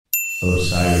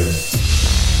Osiris.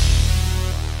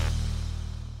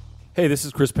 Hey, this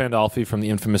is Chris Pandolfi from the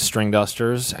infamous String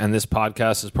Dusters, and this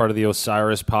podcast is part of the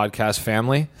Osiris podcast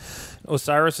family.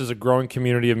 Osiris is a growing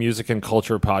community of music and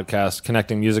culture podcasts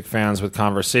connecting music fans with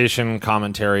conversation,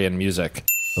 commentary, and music.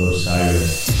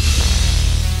 Osiris.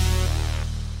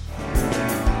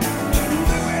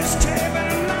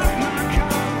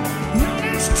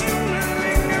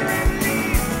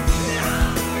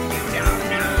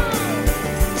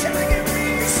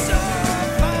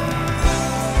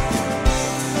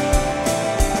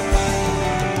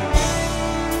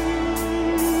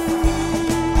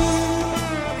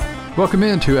 Welcome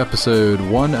into episode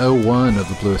 101 of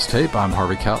The Bluest Tape. I'm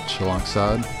Harvey Couch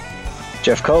alongside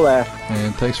Jeff Kolaf.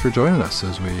 And thanks for joining us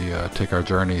as we take our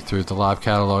journey through the live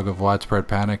catalog of Widespread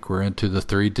Panic. We're into the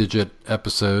 3-digit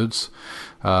episodes,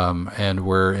 and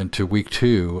we're into week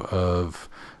 2 of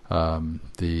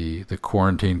the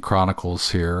Quarantine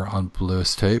Chronicles here on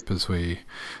Bluest Tape as we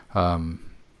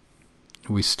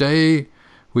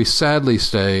sadly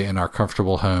stay in our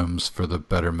comfortable homes for the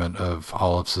betterment of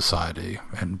all of society,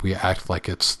 and we act like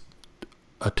it's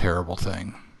a terrible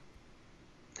thing.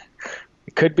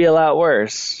 It could be a lot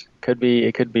worse.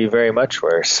 It could be very much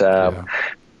worse. This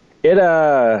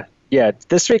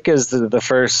week is the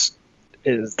first.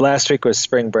 Last week was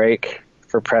spring break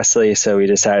for Presley, so we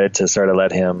decided to sort of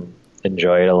let him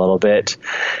enjoy it a little bit.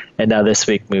 And now this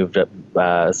week moved up.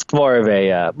 It's more of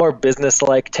a more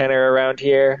business-like tenor around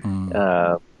here, And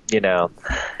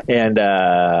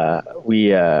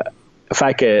if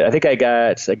I could, I think I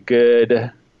got a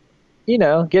good,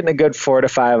 getting a good 4 to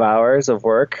 5 hours of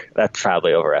work. That's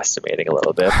probably overestimating a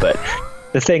little bit, but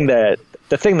the thing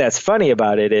that's funny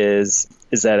about it is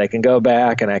that I can go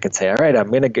back and I can say, all right,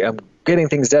 I'm getting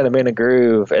things done. I'm in a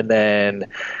groove, and then.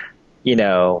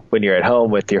 When you're at home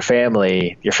with your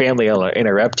family will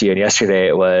interrupt you. And yesterday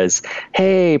it was,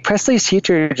 hey, Presley's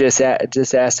teacher just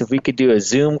asked if we could do a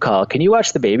Zoom call. Can you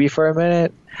watch the baby for a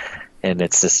minute? And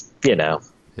it's just,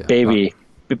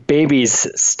 babies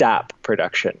stop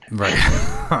production.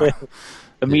 Right.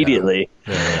 Immediately.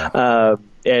 Yeah.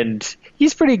 And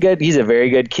he's pretty good. He's a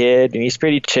very good kid, and he's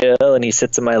pretty chill, and he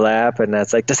sits in my lap, and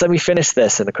that's like, just let me finish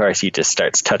this. And of course he just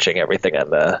starts touching everything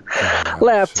on the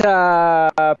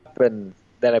laptop, and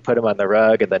then I put him on the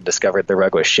rug and then discovered the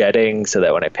rug was shedding, so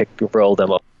that when I rolled him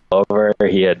over,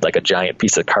 he had like a giant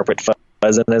piece of carpet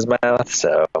fuzz in his mouth.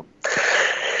 So,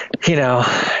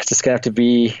 it's just gonna have to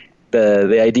be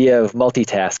the idea of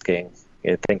multitasking.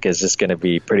 I think is just going to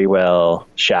be pretty well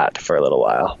shot for a little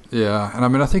while. Yeah, and I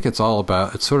mean, I think it's sort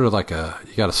of like you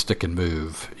got to stick and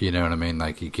move, you know what I mean?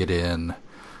 Like you get in,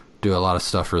 do a lot of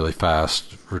stuff really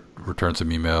fast, return some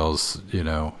emails,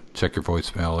 check your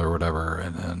voicemail or whatever,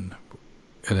 and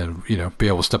then, be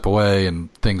able to step away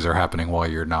and things are happening while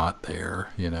you're not there,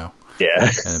 Yeah.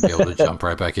 and be able to jump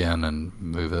right back in and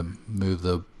move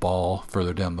the ball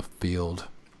further down the field.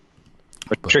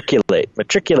 Matriculate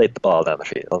the ball down the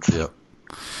field. Yep.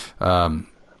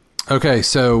 Okay,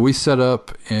 so we set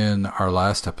up in our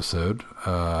last episode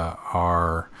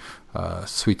our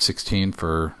Sweet 16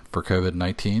 for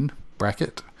COVID-19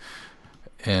 bracket,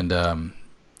 and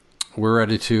we're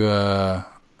ready to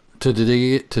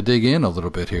dig in a little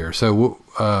bit here. So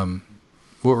what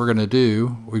we're going to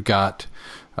do, we've got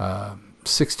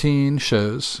 16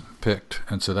 shows picked,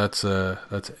 and so that's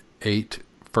 8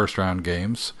 first round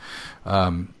games.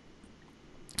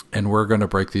 And we're going to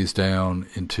break these down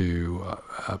into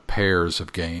pairs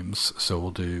of games. So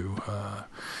we'll do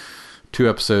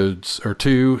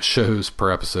 2 shows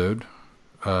per episode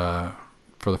for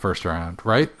the first round,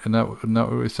 right? Isn't that what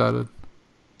we decided?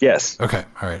 Yes. Okay.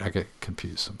 All right. I get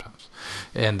confused sometimes.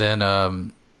 And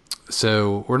then,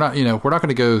 so we're not going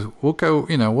to go. We'll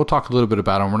talk a little bit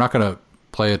about them. We're not going to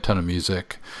play a ton of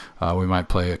music. We might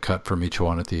play a cut from each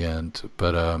one at the end,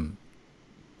 but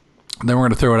then we're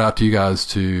going to throw it out to you guys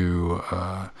to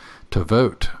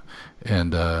vote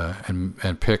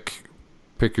and pick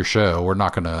your show. We're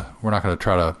not going to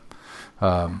try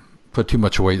to put too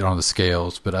much weight on the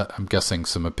scales, but I'm guessing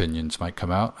some opinions might come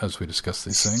out as we discuss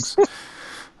these things.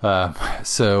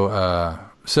 So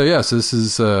this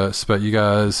is it's about you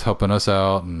guys helping us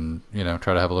out and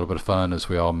try to have a little bit of fun as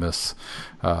we all miss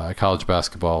college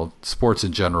basketball, sports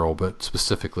in general, but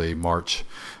specifically March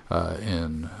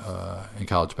in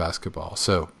college basketball.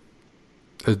 So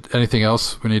anything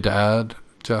else we need to add,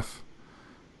 Jeff?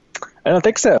 I don't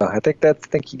think so. I think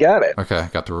you got it. Okay,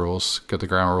 got the rules, got the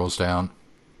ground rules down.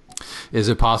 Is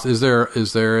it possible? Is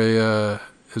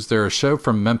there a show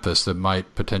from Memphis that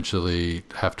might potentially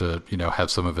have to have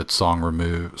some of its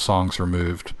songs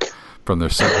removed from their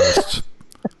set list?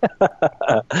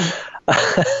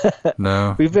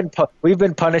 No. We've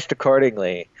been punished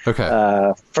accordingly.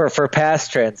 Okay. For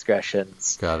past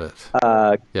transgressions. Got it.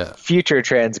 Yeah. Future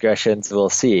transgressions we'll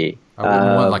see. I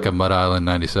wouldn't want like a Mud Island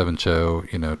 97 show,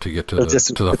 to get to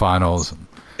the finals.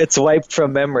 It's wiped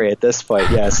from memory at this point.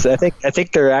 Yes, I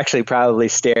think they're actually probably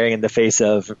staring in the face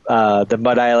of the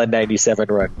Mud Island 97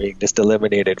 run being just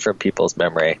eliminated from people's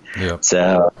memory. Yep.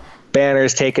 So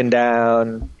banners taken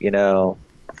down. It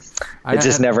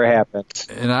just never happened.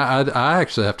 And I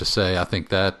actually have to say, I think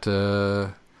that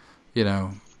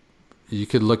you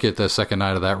could look at the second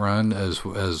night of that run as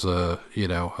a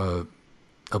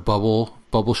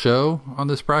bubble show on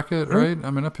this bracket, right?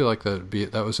 I mean, I feel like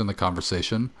that was in the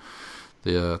conversation.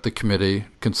 The committee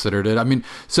considered it. I mean,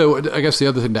 so I guess the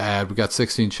other thing to add, we got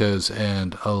 16 shows,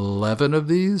 and 11 of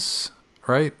these,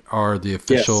 right, are the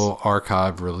official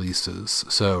archive releases.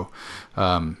 So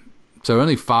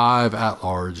only 5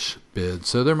 at-large bids.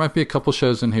 So there might be a couple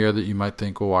shows in here that you might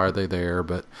think, well, why are they there?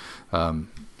 But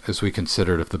as we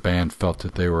considered, if the band felt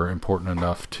that they were important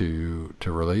enough to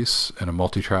release in a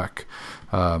multi-track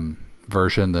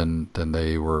version, then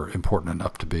they were important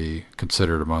enough to be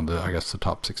considered among the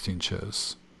top 16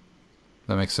 shows.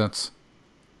 That makes sense?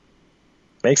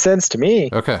 Makes sense to me.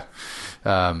 Okay.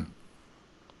 All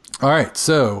right.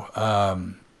 So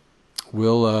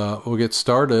we'll get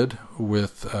started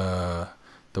with the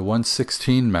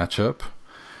 116 matchup,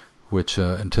 which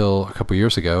until a couple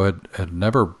years ago had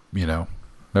never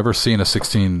seen a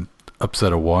 16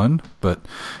 upset a 1, but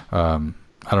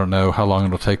I don't know how long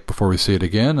it'll take before we see it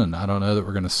again, and I don't know that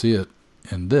we're going to see it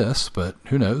in this, but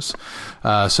who knows?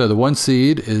 So the 1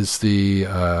 seed is the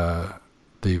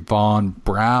Von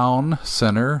Braun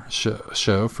Center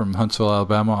show from Huntsville,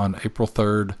 Alabama on April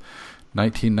 3rd,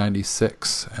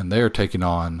 1996, and they are taking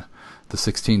on the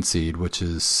 16 seed, which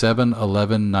is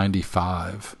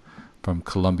 7-11-95 from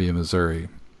Columbia, Missouri.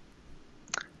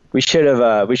 We should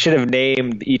have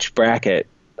named each bracket.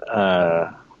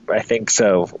 I think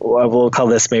so. We'll call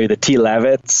this maybe the T.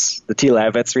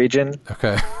 Lavitz region.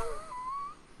 Okay.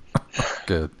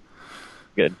 Good.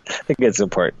 I think it's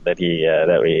important that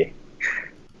we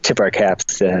tip our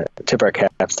caps to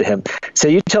him. So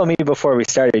you told me before we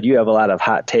started you have a lot of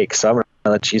hot takes. So I'm going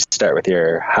to let you start with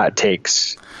your hot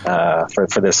takes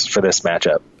for this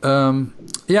matchup.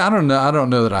 Yeah, I don't know. I don't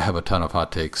know that I have a ton of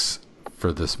hot takes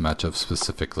for this matchup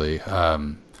specifically.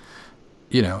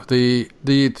 The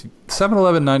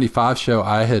 7-11-95 show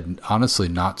I had honestly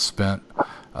not spent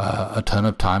a ton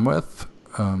of time with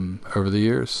over the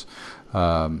years.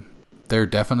 There are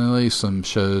definitely some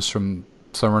shows from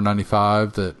Summer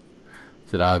 95 that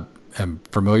I am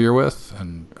familiar with,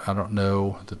 and I don't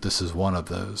know that this is one of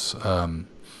those. I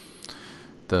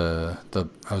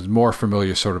was more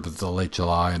familiar sort of with the late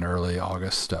July and early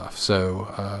August stuff. So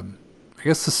I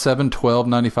guess the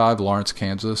 7-12-95 Lawrence,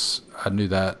 Kansas. I knew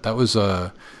that. That was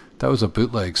a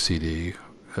bootleg CD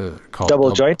called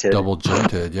Double Jointed. Double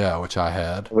Jointed, yeah, which I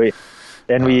had. We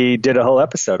did a whole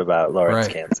episode about Lawrence,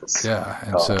 right. Kansas. Yeah,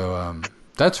 and so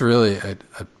that's really a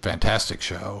fantastic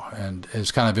show, and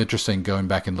it's kind of interesting going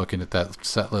back and looking at that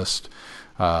set list,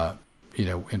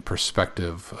 in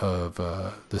perspective of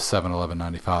the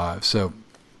 7-11-95. So,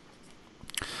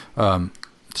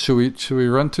 should we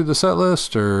run through the set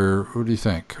list, or what do you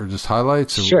think, or just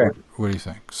highlights? Or sure. What do you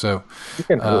think? So,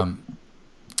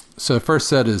 so the first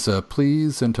set is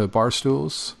Please into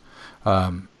Barstools.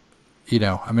 I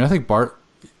think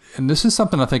and this is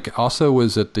something I think also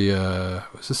was at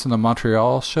was this in the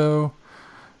Montreal show?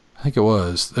 I think it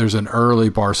was. There's an early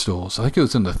Barstools. I think it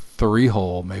was in the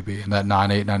 3-hole maybe in that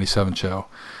 98-97 show.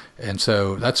 And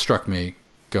so that struck me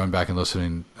going back and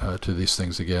listening to these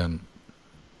things again.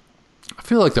 I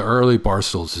feel like the early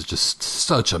Barstools is just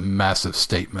such a massive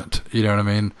statement. You know what I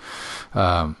mean?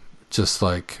 Just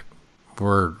like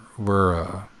we're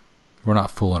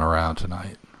not fooling around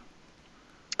tonight.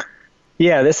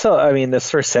 Yeah, this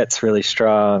first set's really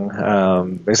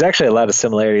strong. There's actually a lot of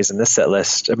similarities in this set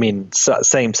list. I mean,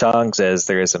 same songs as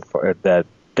there is that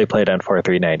they played on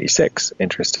 4-3-96,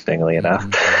 interestingly enough.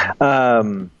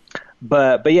 Mm-hmm.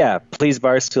 But yeah, Please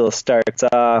Barstool starts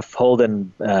off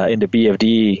holding into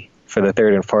BFD for the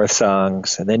third and fourth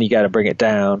songs, and then you got to bring it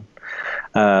down.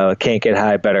 Can't Get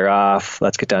High, Better Off,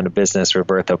 Let's Get Down to Business,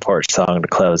 Roberta Porch song to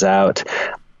close out.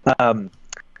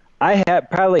 I had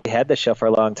probably had the show for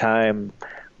a long time,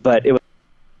 but it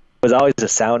was always a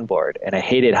soundboard, and I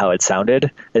hated how it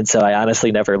sounded, and so I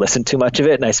honestly never listened to much of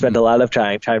it, and I spent a lot of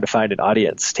time trying to find an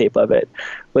audience tape of it,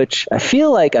 which I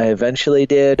feel like I eventually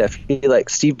did. I feel like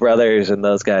Steve Brothers and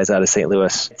those guys out of St.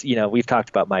 Louis, we've talked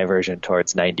about my aversion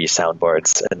towards 90s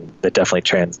soundboards, and that definitely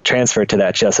transferred to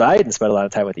that show. So I didn't spend a lot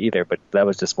of time with either, but that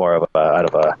was just more of out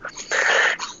of a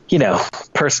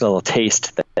personal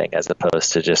taste thing as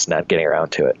opposed to just not getting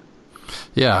around to it.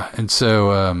 Yeah, and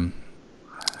so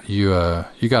you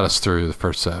got us through the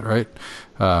first set, right?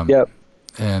 Yep.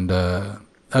 And the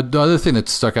other thing that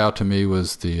stuck out to me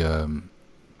was the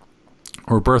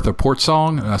Roberta Port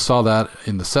song, and I saw that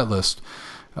in the set list,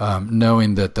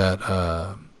 knowing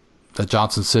that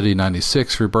Johnson City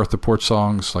 '96 Roberta Port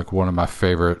song's like one of my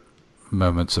favorite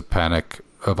moments of Panic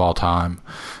of all time.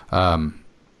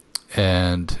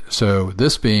 And so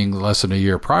this being less than a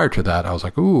year prior to that, I was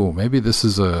like, ooh, maybe this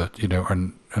is an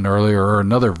earlier or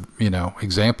another,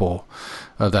 example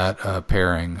of that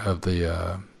pairing of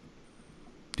the,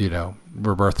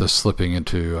 Roberta slipping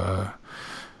into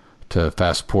to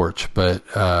Fast Porch. But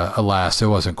alas, it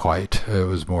wasn't quite. It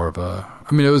was more of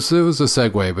it was a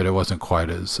segue, but it wasn't quite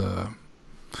as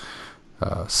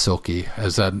silky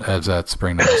as that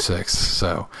Spring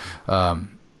 '96.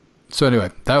 So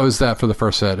anyway, that was that for the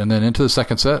first set. And then into the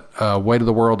second set, Weight of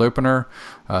the World opener,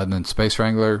 and then Space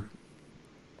Wrangler.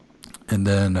 And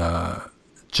then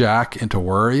Jack into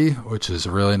Worry, which is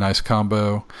a really nice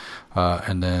combo.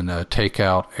 And then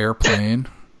Takeout Airplane.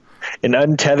 An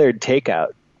untethered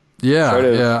Takeout. Yeah,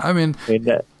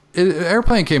 yeah.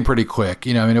 Airplane came pretty quick.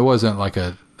 It wasn't like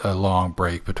a long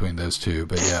break between those two.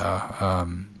 But yeah,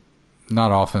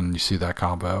 not often you see that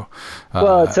combo.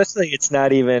 Well, especially it's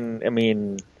not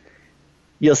even,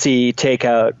 you'll see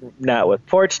Takeout not with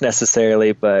Porch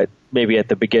necessarily, but maybe at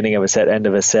the beginning of a set, end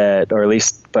of a set, or at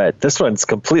least. But this one's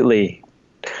completely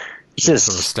just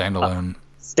sort of standalone.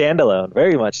 Standalone,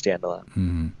 very much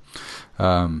standalone.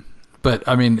 Mm-hmm. But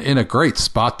in a great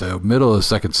spot though, middle of the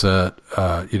second set.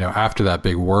 After that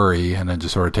big worry, and then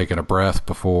just sort of taking a breath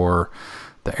before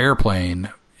the Airplane.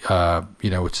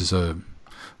 Which is a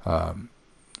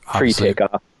free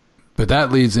takeoff. But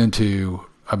that leads into.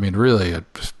 Really a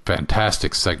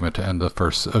fantastic segment to end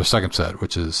the second set,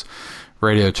 which is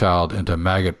Radio Child into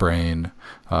Maggot Brain,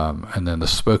 and then the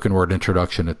spoken word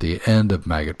introduction at the end of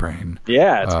Maggot Brain.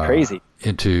 Yeah, it's crazy.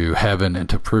 Into Heaven,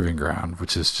 into Proving Ground,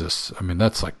 which is just,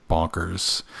 that's like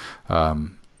bonkers.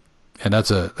 And that's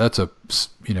a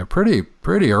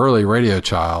pretty early Radio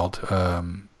Child,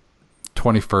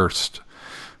 21st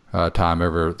time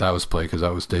ever that was played, because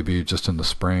that was debuted just in the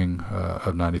spring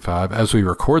of '95. As we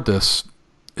record this.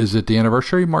 Is it the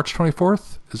anniversary, March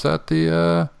 24th? Is that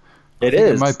the? It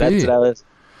is. It might That's be. what I was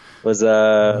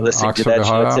listening Oxford, to that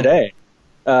Ohio? show today.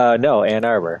 No, Ann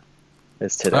Arbor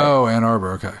is today. Oh, Ann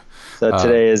Arbor. Okay. So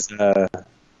today is the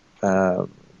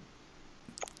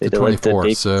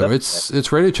 24th. So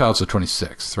it's Radio Child's the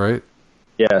 26th, right?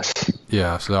 Yes.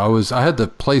 Yeah. So I had the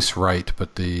place right,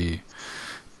 but the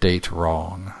date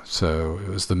wrong. So it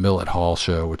was the Millet Hall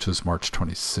show, which was March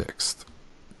 26th.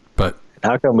 But.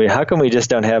 How come we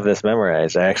just don't have this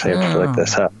memorized? I actually have to look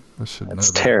this up. That's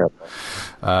terrible.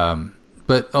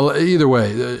 But either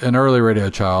way, an early Radio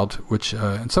Child, which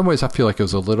in some ways I feel like it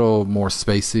was a little more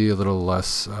spacey, a little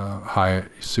less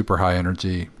super high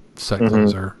energy set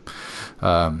closer.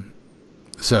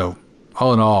 So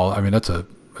all in all, that's a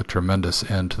tremendous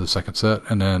end to the second set,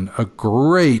 and then a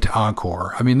great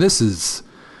encore. This is,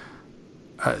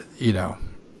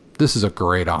 this is a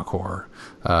great encore.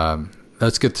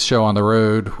 Let's get the show on the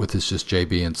road with It's Just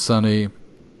JB and Sonny,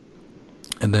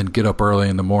 and then Get Up Early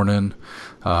in the Morning,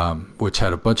 which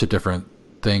had a bunch of different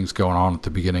things going on at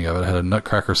the beginning of it. It had a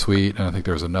Nutcracker Suite, and I think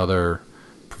there was another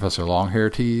Professor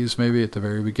Longhair tease maybe at the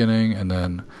very beginning. And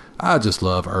then I just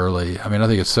love Early. I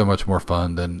think it's so much more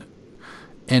fun than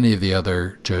any of the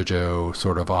other JoJo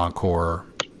sort of encore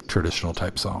traditional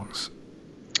type songs.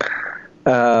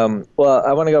 Well,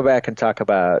 I want to go back and talk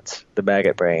about the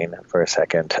Maggot Brain for a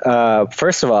second.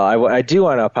 First of all, I do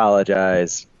want to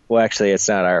apologize. Well, actually, it's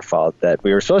not our fault that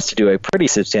we were supposed to do a pretty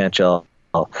substantial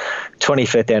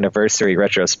 25th anniversary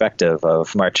retrospective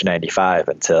of March '95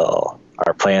 until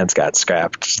our plans got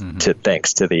scrapped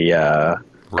thanks to the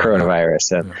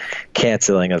coronavirus and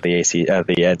canceling of the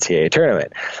NCAA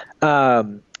tournament.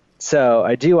 So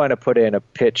I do want to put in a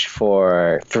pitch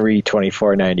for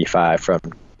 3/24/95 from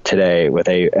today with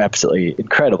a absolutely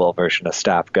incredible version of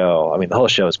Stop Go. The whole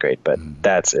show is great, but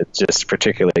it's just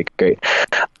particularly great.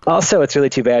 Also, it's really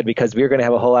too bad because we were going to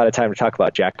have a whole lot of time to talk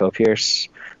about Jacko Pierce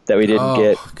that we didn't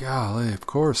get. Oh, golly, of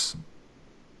course.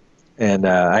 And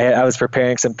I was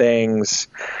preparing some things.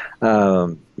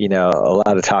 A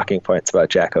lot of talking points about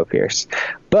Jacko Pierce.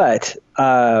 But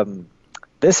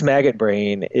this Maggot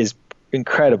Brain is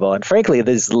incredible, and frankly,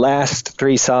 these last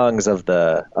three songs of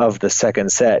the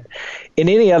second set, in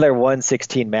any other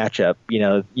 1/16 matchup,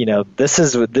 this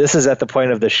is at the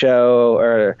point of the show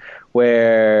or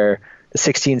where the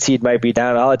 16 seed might be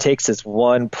down. All it takes is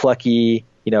one plucky,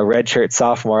 redshirt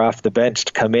sophomore off the bench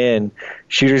to come in.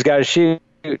 Shooter's got to shoot,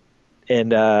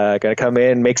 and got to come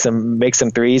in, make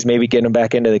some threes, maybe get them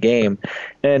back into the game,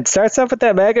 and it starts off with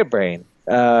that Maggot Brain.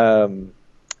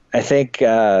 I think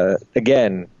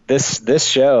again, this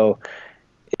show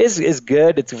is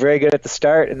good. It's very good at the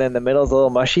start, and then the middle's a little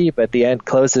mushy, but the end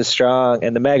closes strong,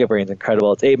 and the Maggot Brain's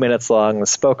incredible. It's 8 minutes long. The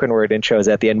spoken word intro is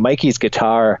at the end. Mikey's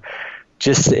guitar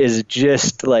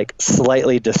is like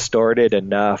slightly distorted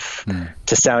enough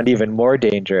to sound even more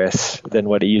dangerous than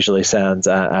what it usually sounds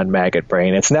on Maggot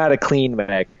Brain. It's not a clean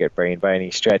Maggot Brain by any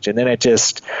stretch, and then it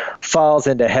just falls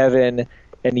into heaven,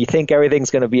 and you think everything's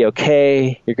going to be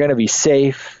okay, you're going to be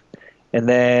safe, and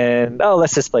then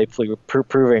let's just play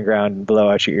Proving Ground and blow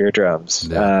out your eardrums.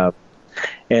 Yeah.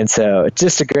 And so it's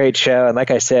just a great show, and like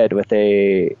I said,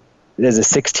 there's a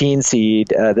 16 seed.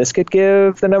 This could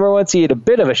give the number 1 seed a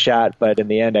bit of a shot, but in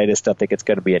the end, I just don't think it's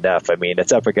going to be enough. I mean,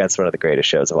 it's up against one of the greatest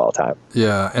shows of all time.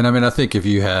 Yeah, and I mean, I think if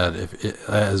you had,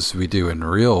 as we do in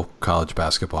real college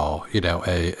basketball,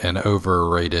 an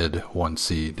overrated 1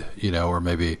 seed, or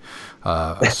maybe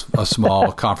a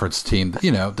small conference team,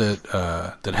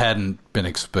 that hadn't been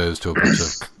exposed to a bunch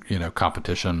of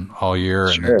competition all year,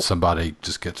 and then somebody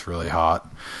just gets really hot,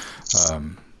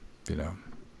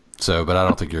 So, but I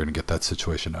don't think you're going to get that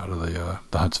situation out of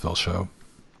the Huntsville show.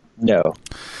 No.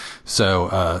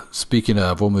 So, speaking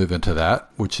of, we'll move into that,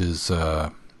 which is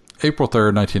April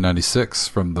 3rd, 1996,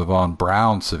 from the Von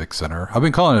Braun Civic Center. I've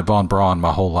been calling it Von Braun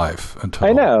my whole life until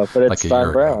I know, but it's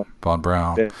Von Braun. Von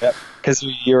Braun. Because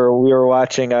we were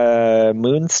watching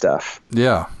Moon stuff.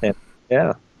 Yeah.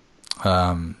 Yeah.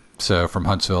 So from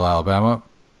Huntsville, Alabama,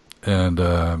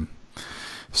 and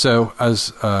so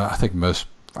as I think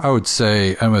I would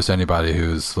say almost anybody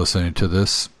who's listening to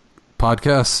this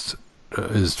podcast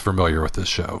is familiar with this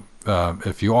show.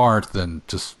 If you aren't, then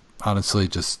just pause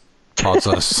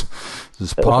us.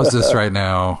 Just pause this right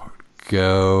now.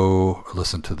 Go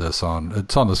listen to this it's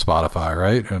on the Spotify,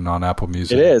 right? And on Apple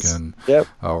Music. It is. And, yep.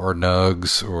 Or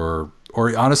Nugs, or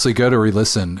honestly go to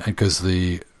re-listen, because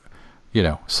the,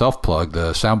 self-plug,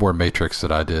 the soundboard matrix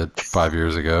that I did 5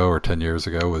 years ago or 10 years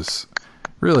ago was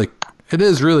really, it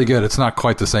is really good. It's not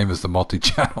quite the same as the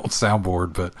multi-channel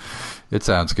soundboard, but it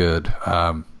sounds good.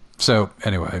 So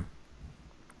anyway,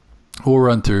 we'll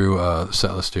run through the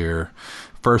set list here.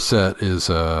 First set is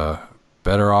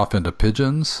Better Off Into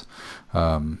Pigeons.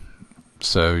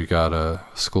 So you got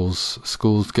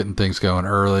schools getting things going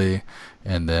early,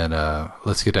 and then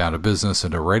Let's Get Down to Business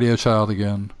into Radio Child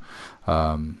again.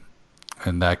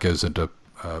 And that goes into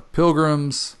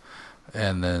Pilgrims.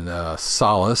 And then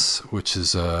Solace, which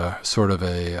is sort of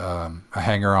a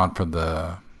hanger-on from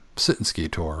the Sit and Ski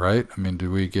tour, right? I mean,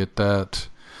 do we get that?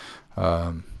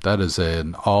 That is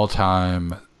an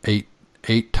all-time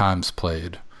eight times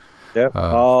played. Yep,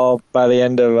 all by the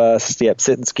end of Sit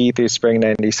and Ski through spring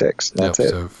 '96. That's it.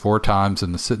 So 4 times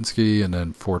in the Sit and Ski, and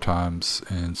then 4 times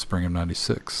in spring of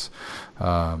 '96,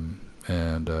 and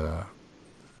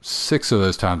 6 of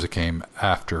those times it came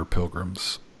after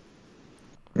Pilgrims.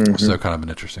 Mm-hmm. So kind of an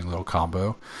interesting little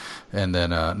combo. And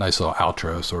then a nice little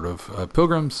outro, sort of.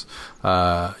 Pilgrims,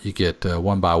 you get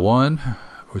One by One,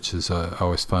 which is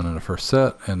always fun in the first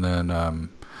set. And then,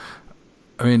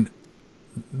 I mean,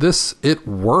 it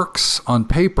works on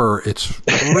paper. It's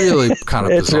really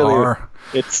kind of bizarre.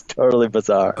 It's totally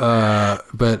bizarre.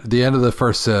 But the end of the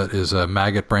first set is a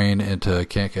Maggot Brain into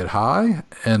Can't Get High.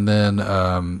 And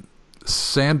then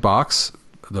Sandbox,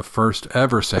 the first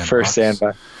ever Sandbox. The first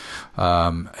Sandbox.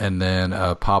 And then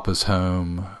Papa's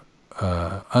Home,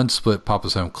 unsplit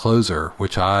Papa's Home Closer,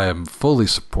 which I am fully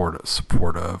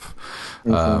supportive.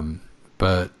 Mm-hmm.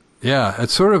 But yeah,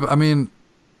 it's sort of, I mean,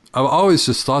 I've always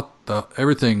just thought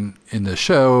everything in the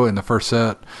show in the first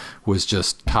set was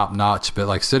just top notch, but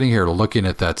like sitting here looking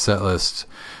at that set list,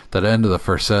 that end of the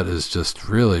first set is just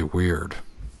really weird.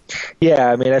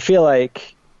 Yeah, I mean, I feel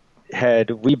like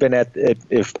had we been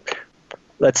if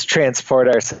let's transport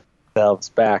ourselves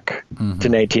back to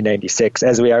 1996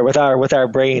 as we are with our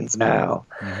brains now,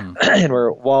 and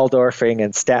we're Waldorfing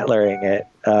and Statlering it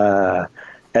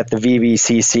at the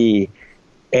VBCC,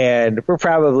 and we're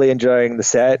probably enjoying the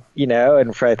set,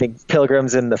 and for I think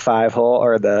Pilgrims in the 5-hole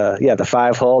or the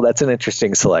 5-hole, that's an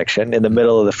interesting selection in the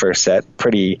middle of the first set.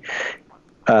 Pretty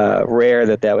rare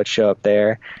that would show up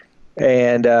there.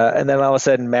 and then all of a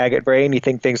sudden Maggot Brain, you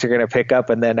think things are going to pick up,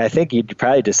 and then I think you'd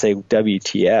probably just say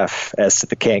WTF as to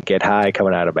the Can't Get High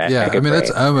coming out of Maggot Brain. Yeah, I mean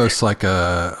that's almost like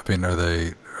I mean, are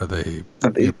they they're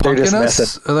punking just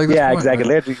us? messing. Yeah,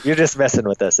 exactly. You're just messing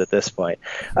with us at this point.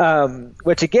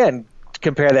 Which again,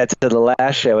 compare that to the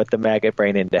last show with the Maggot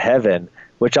Brain Into Heaven,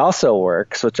 which also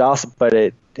works. But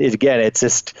it again, it's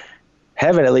just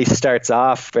Heaven at least starts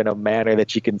off in a manner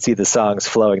that you can see the songs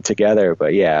flowing together.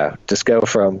 But yeah, let's go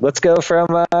from this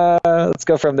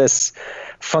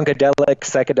funkadelic,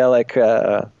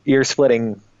 psychedelic,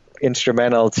 ear-splitting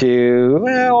instrumental to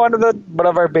one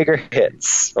of our bigger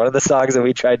hits, one of the songs that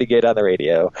we tried to get on the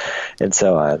radio, and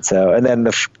so on. So, and then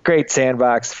the great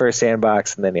first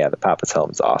Sandbox, and then the Papa's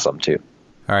Home's awesome too.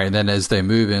 All right, and then as they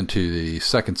move into the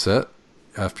second set,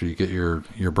 after you get your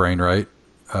brain right,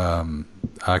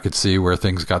 I could see where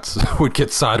things would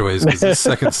get sideways, because the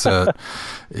second set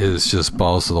is just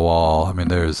balls to the wall. I mean,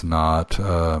 there's not.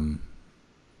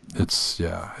 It's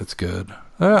good.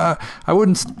 I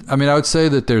would say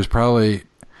that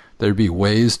there'd be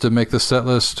ways to make the set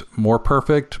list more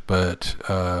perfect, but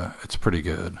it's pretty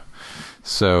good.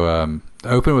 So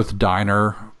open with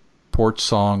Diner, Porch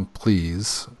Song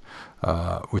Please,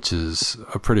 which is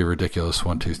a pretty ridiculous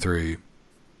 1, 2, 3.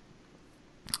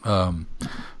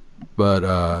 But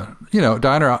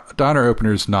Diner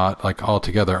opener's not like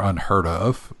altogether unheard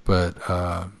of, but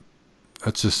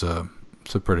it's just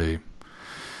it's a pretty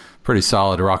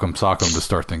solid Rock'em Sock'em to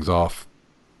start things off.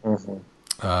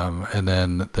 Mm-hmm. And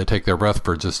then they take their breath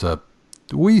for just a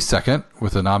wee second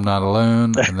with an I'm Not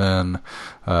Alone, and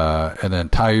then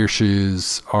Tie Your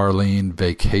Shoes, Arlene,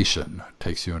 Vacation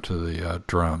takes you into the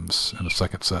drums in the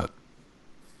second set.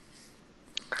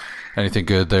 Anything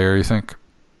good there, you think?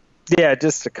 Yeah,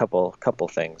 just a couple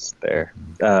things there.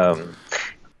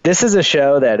 This is a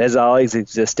show that has always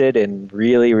existed in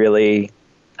really, really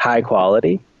high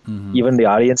quality. Mm-hmm. Even the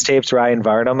audience tapes, Ryan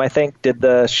Varnum, I think, did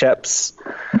the Shep's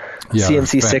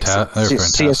CNC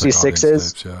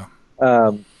sixes. Tapes, yeah.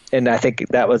 And I think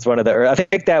that was one of the. I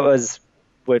think that was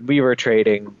when we were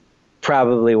trading,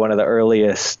 probably one of the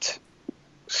earliest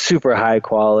super high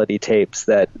quality tapes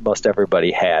that most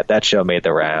everybody had. That show made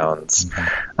the rounds.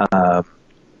 Mm-hmm.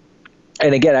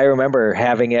 And again, I remember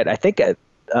having it. I think this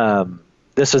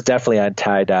was definitely on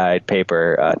tie-dyed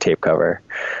paper tape cover.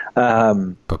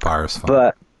 Papyrus font.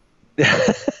 But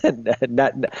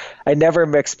I never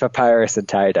mixed papyrus and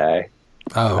tie-dye.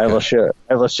 Oh, okay.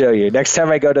 I will show you. Next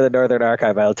time I go to the Northern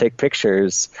Archive, I'll take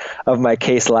pictures of my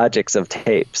Case Logics of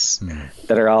tapes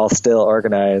that are all still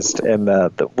organized, and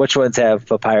which ones have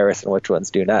papyrus and which ones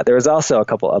do not. There was also a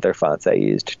couple other fonts I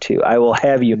used too. I will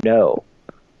have you know,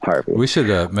 Harvey. We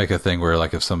should make a thing where,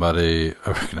 like, if somebody,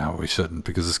 no, we shouldn't,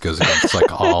 because this goes against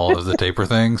like all of the taper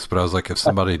things. But I was like, if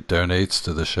somebody donates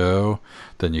to the show,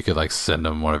 then you could like send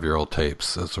them one of your old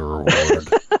tapes as a reward.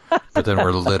 But then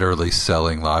we're literally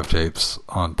selling live tapes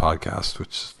on podcast, which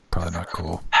is probably not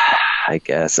cool. I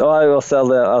guess. Oh, I will sell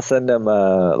them. I'll send them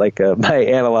my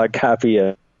analog copy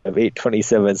of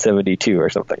 82772 or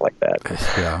something like that.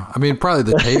 Yeah, I mean,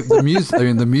 probably the tape, the music. I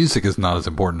mean, the music is not as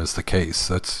important as the case.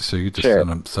 So you just send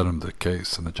them the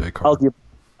case and the J card.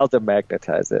 I'll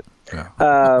demagnetize it. Yeah.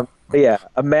 But yeah,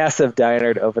 a massive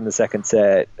Diner to open the second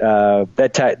set.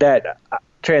 That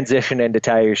transition into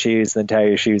Tie Your Shoes, then Tie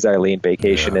Your Shoes, Arlene,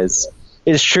 Vacation is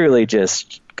truly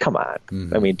just come on.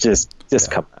 Mm-hmm. I mean, just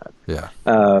come on. Yeah.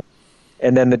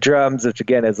 And then the drums, which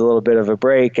again is a little bit of a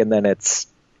break, and then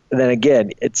again,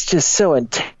 it's just so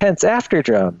intense after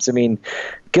drums. I mean,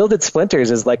 Gilded Splinters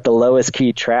is like the lowest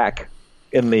key track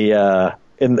in the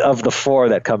of the four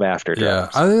that come after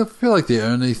drums. Yeah, I feel like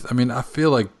I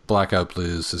feel like Blackout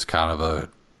Blues is kind of a.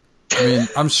 I mean,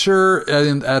 I'm sure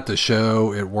at the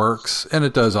show it works, and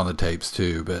it does on the tapes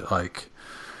too. But like,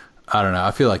 I don't know. I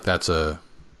feel like that's kind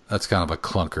of a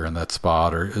clunker in that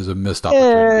spot, or is a missed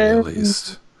opportunity at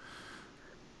least.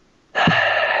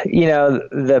 You know,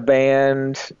 the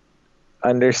band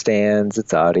understands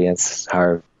its audience,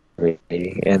 Harvey,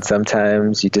 and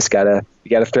sometimes you just gotta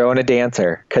throw in a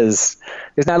dancer, because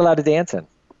there's not a lot of dancing.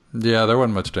 Yeah, there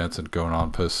wasn't much dancing going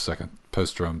on post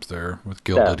drums there with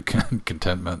Gilded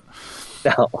Contentment.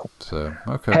 No. So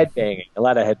okay. Headbanging, a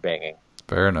lot of headbanging.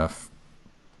 Fair enough.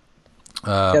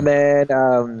 And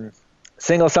then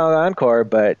single song encore,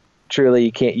 but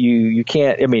truly you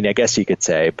can't. I mean, I guess you could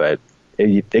say, but.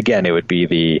 Again, it would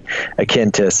be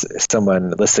akin to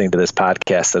someone listening to this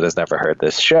podcast that has never heard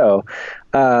this show.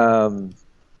 Somebody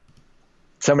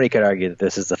could argue that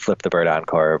this is the Flip the Bird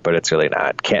encore, but it's really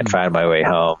not. Can't Find My Way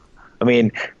Home. I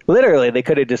mean, literally, they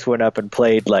could have just went up and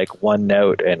played like one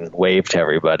note and waved to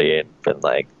everybody and been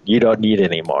like, "You don't need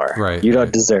any more. Right, you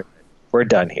don't deserve it." we're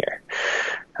done here.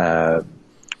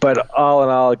 But all in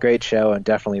all, a great show and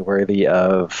definitely worthy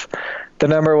of the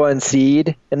number one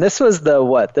seed. And this was the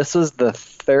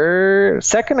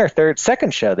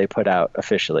second show they put out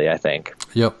officially, I think.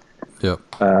 Yep.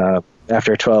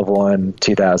 After 12-1,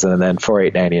 2000, and then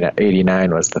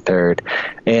 4-8-89 was the third.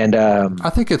 And I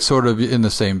think it's sort of in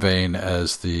the same vein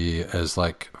as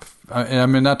I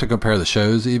mean, not to compare the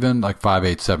shows, even like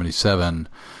 5-8-77,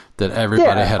 that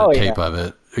everybody had a tape of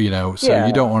it, you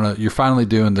don't want to, you're finally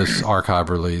doing this archive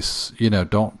release,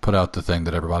 don't put out the thing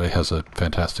that everybody has a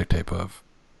fantastic tape of.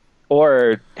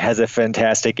 Or has a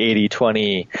fantastic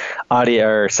 80-20 audio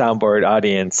or soundboard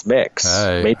audience mix,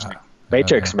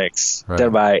 Matrix mix, right,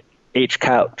 done by H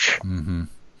Couch. Mm-hmm.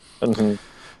 Mm-hmm.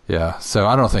 Yeah, so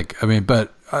I don't think,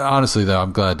 but honestly though,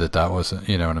 I'm glad that wasn't,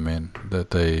 you know what I mean, that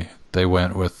they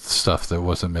went with stuff that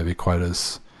wasn't maybe quite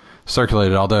as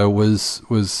circulated, although was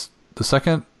the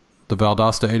second, the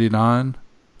Valdosta 89,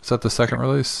 is that the second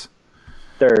release?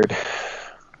 Third.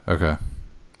 Okay.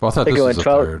 Well, I thought this was the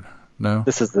third. No?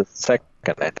 This is the second,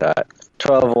 I thought.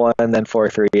 12-1, and then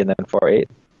 4-3, and then 4-8.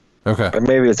 Okay. Or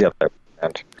maybe it was the other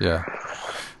end. Yeah.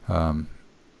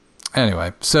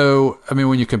 Anyway, so,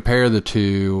 when you compare the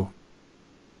two,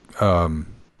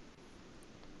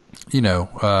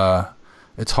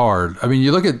 it's hard.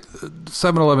 You look at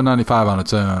 7-11-95 on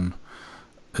its own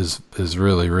is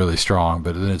really, really strong,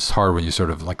 but then it's hard when you sort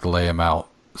of like lay them out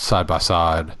side by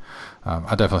side.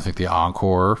 I definitely think the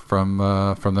encore from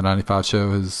the 95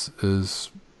 show is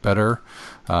better.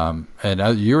 And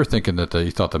you were thinking that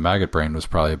you thought the Maggot Brain was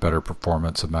probably a better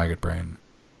performance of Maggot Brain.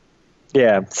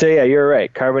 Yeah. So yeah, you're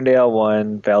right. Carbondale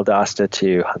 1, Valdosta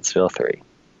 2, Huntsville 3.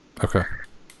 Okay.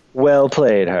 Well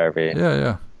played, Harvey.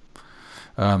 Yeah.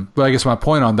 But I guess my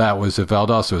point on that was if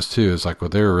Valdosta was 2, it's like, well,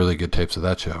 there were really good tapes of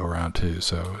that show around too.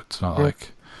 So it's not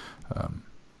like,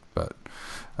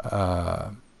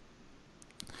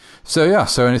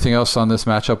 So anything else on this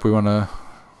matchup we want to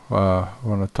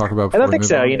talk about? I don't think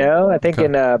so. I think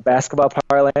in basketball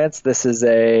parlance, this is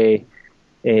a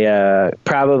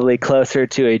probably closer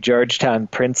to a Georgetown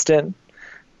Princeton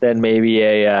than maybe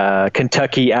a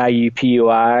Kentucky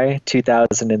IUPUI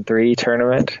 2003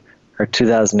 tournament or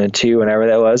 2002, whenever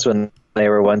that was, when they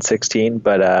were 116.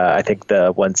 But I think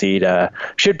the 1 seed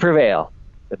should prevail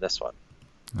in this one.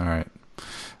 All right.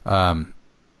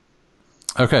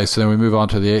 Okay, so then we move on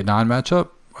to the 8-9 matchup.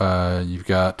 You've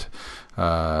got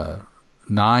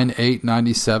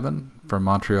 9-8-97 from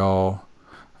Montreal,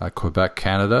 Quebec,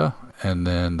 Canada, and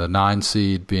then the 9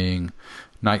 seed being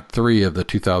night 3 of the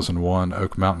 2001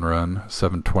 Oak Mountain Run,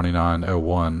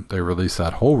 7/29/01. They released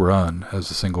that whole run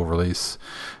as a single release,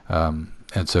 and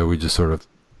so we just sort of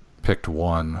picked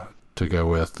one to go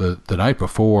with. The night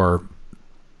before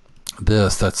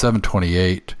this, that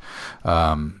 7/28.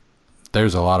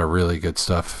 There's a lot of really good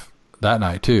stuff that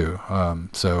night too.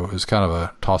 So it was kind of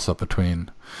a toss-up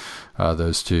between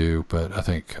those two, but I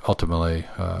think ultimately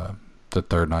the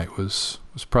third night was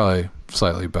probably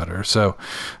slightly better. So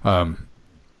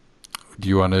do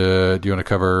you want to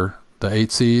cover the 8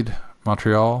 seed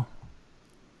Montreal?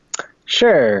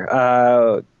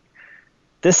 Sure.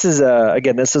 This is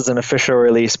an official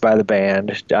release by the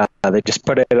band. They just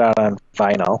put it out on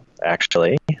vinyl,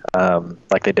 actually,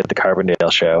 like they did the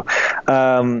Carbondale show.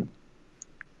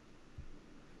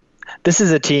 This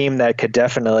is a team that could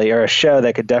definitely, or a show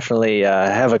that could definitely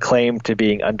have a claim to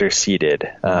being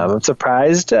underseeded. I'm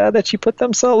surprised that you put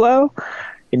them so low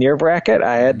in your bracket.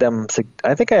 I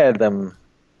think I had them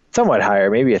somewhat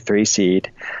higher, maybe a 3 seed.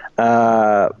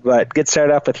 But get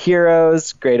started off with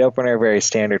Heroes, great opener, very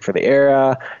standard for the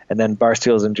era, and then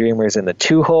Barstools and Dreamers in the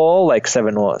 2-hole, like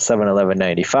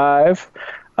 7-11-95.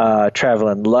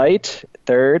 Traveling Light,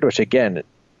 third, which again,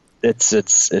 it's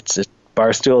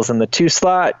Barstools in the 2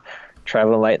 slot,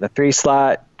 Traveling Light in the 3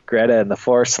 slot, Greta in the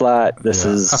 4 slot. This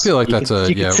is. I feel like you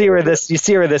can see where this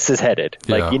is headed.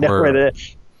 Like where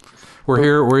we're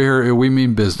here. We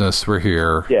mean business. We're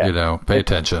here. Yeah. Pay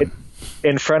attention.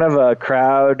 In front of a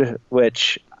crowd,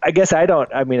 which I guess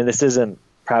this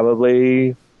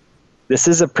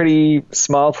is a pretty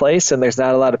small place and there's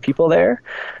not a lot of people there.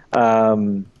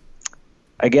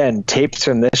 Again, tapes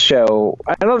from this show,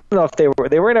 I don't know if they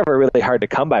were never really hard to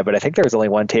come by, but I think there was only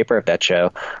one taper of that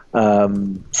show.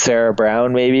 Sarah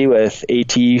Brown maybe with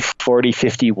AT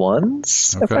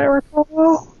 4051s, if I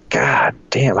recall. God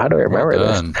damn, how do I remember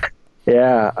this?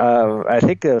 Yeah, I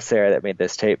think it was Sarah that made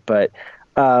this tape, but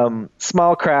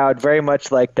small crowd, very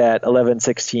much like that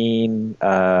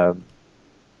 11/16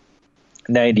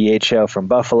 98 show from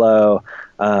Buffalo,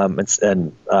 and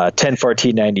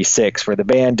 10/14/96, where the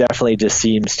band definitely just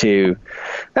seems to,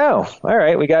 all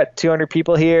right, we got 200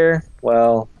 people here.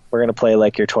 Well, we're gonna play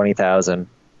like your 20,000,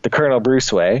 the Colonel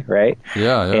Bruce way, right?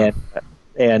 Yeah.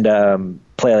 And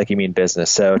play like you mean business.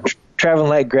 So Traveling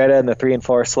Light Greta in the 3 and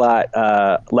 4 slot,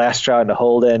 Last Straw into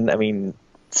Holden. I mean,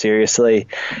 seriously.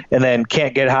 And then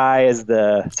Can't Get High is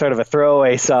the sort of a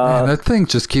throwaway song. Man, that thing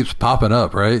just keeps popping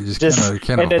up, right? You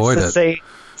can't avoid it. It's the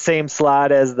same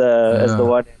slot as the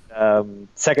one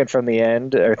second from the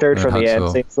end or third from the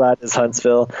end. Same slot as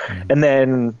Huntsville. Mm-hmm. And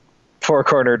then Four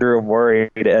Cornered Room Worry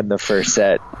to end the first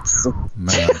set.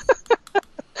 Man.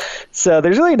 So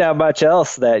there's really not much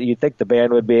else that you'd think the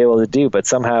band would be able to do, but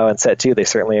somehow in set 2 they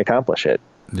certainly accomplish it.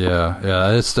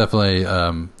 Yeah, it's definitely.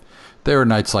 There were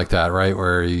nights like that, right,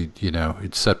 where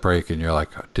you'd set break and you're like,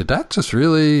 did that just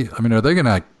really? I mean, are they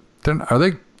gonna?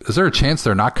 Is there a chance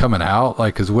they're not coming out?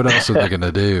 Like, because what else are they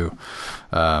gonna do?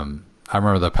 I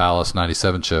remember the Palace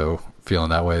 '97 show feeling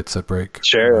that way at set break.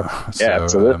 Sure,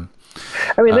 absolutely.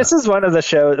 I mean, this is one of the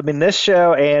shows. I mean, this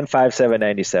show and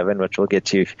 5/7/97, which we'll get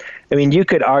to. I mean, you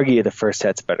could argue the first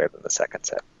set's better than the second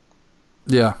set.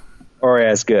 Yeah. Or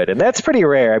as good. And that's pretty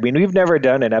rare. I mean, we've never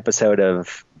done an episode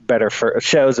of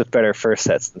shows with better first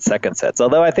sets than second sets,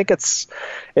 although I think it's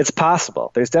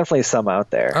possible. There's definitely some out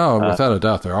there. Oh, without a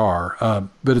doubt there are.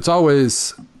 But it's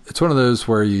one of those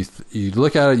where you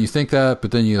look at it, you think that,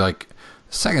 but then you like,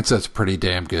 second set's pretty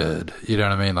damn good. You know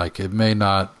what I mean? Like, it may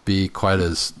not be quite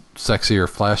as sexy or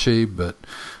flashy, but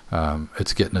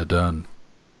it's getting it done.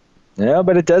 Yeah,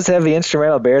 but it does have the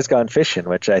instrumental Bears Gone Fishing,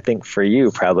 which I think for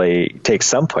you probably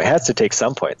has to take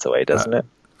some points away, doesn't it?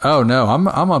 Oh no, I'm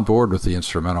on board with the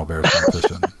instrumental Bears Gone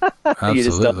Fishing. Absolutely. You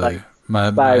just don't like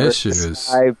my issue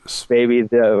is maybe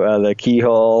the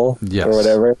keyhole or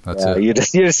whatever. That's it. You're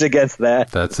just against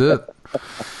that. That's it.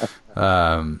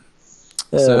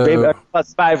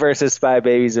 Spy versus Spy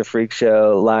Baby's a freak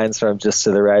show. Lines from Just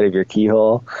to the Right of Your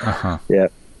Keyhole. Uh-huh. Yeah.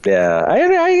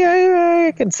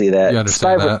 I can see that. You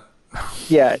understand that?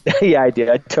 Yeah, I do.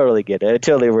 I totally get it. I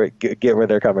totally get where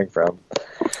they're coming from.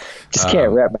 Just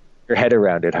can't wrap your head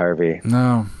around it, Harvey.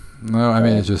 No. I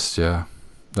mean, it's just they're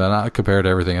not compared to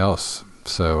everything else.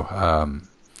 So,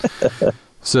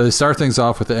 so they start things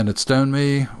off with the End It Stone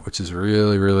Me, which is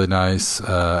really, really nice,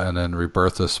 and then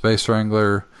Rebirth of Space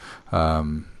Wrangler,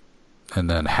 and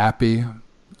then Happy,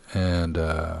 and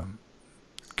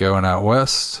Going Out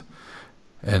West.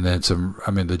 And then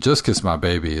the Just Kiss My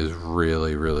Baby is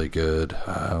really, really good.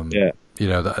 I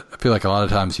feel like a lot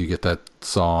of times you get that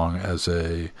song as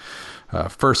a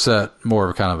first set, more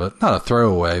of kind of not a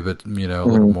throwaway, but, a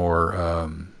little more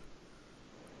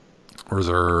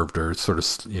reserved or sort of,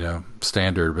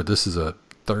 standard. But this is a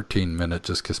 13-minute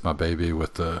Just Kiss My Baby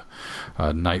with the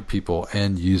Night People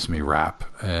and Use Me rap,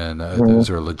 and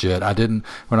those are legit.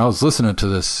 When I was listening to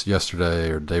this yesterday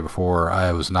or the day before,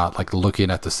 I was not like looking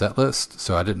at the set list,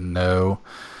 so I didn't know.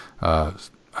 I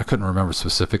couldn't remember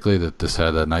specifically that this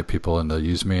had the Night People and the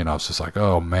Use Me, and I was just like,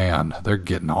 oh man, they're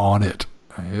getting on it.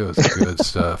 It was good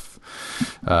stuff.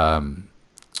 And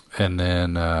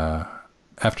then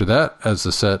after that, as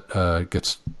the set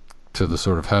gets to the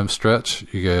sort of home stretch,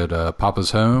 you get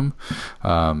Papa's Home,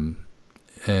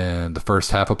 and the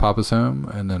first half of Papa's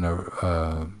Home, and then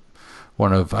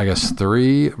one of, I guess,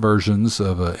 3 versions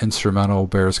of an instrumental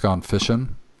Bears Gone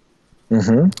Fishing.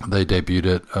 Mm-hmm. They debuted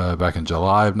it back in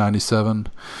July of '97,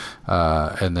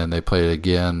 and then they played it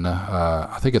again,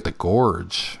 I think at the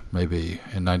Gorge, maybe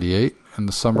in '98 in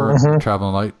the summer,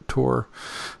 Traveling Light tour.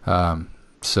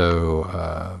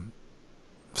 So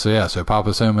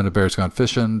Papa's Home and the Bears Gone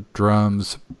Fishing,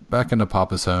 drums, back into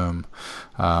Papa's Home,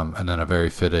 and then a very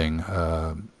fitting,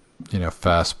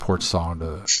 fast porch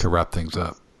song to wrap things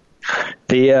up.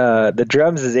 The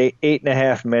drums is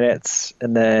 8.5 minutes,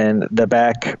 and then the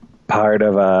back part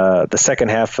of the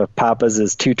second half of Papa's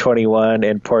is 2:21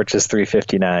 and Porch is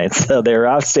 3:59. So they were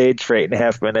off stage for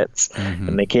 8.5 minutes,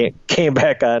 and they came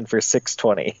back on for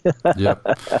 6:20. Yep.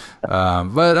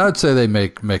 But I'd say they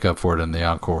make up for it in the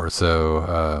encore.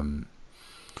 So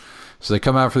they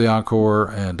come out for the encore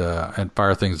and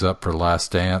fire things up for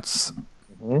Last Dance.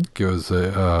 It was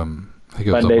I think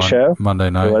it was Monday show. Monday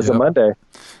night. It was a Monday.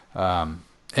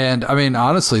 And I mean,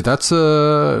 honestly, that's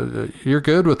you're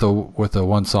good with the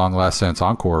one song Last Dance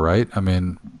encore, right? I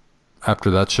mean,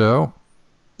 after that show,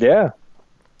 yeah.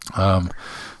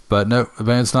 But no, the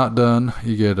band's not done.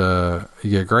 You get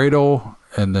Gradle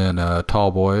and then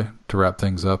Tall Boy to wrap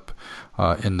things up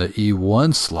in the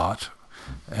E1 slot,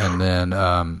 and then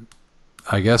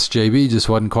I guess JB just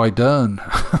wasn't quite done.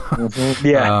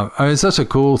 Yeah, I mean, it's such a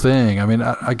cool thing. I mean,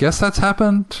 I guess that's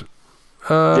happened.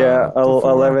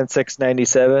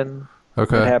 11/6/97.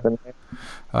 Okay. What happened there?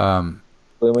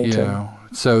 Bloomington.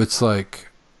 So it's like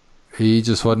he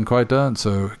just wasn't quite done.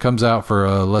 So it comes out for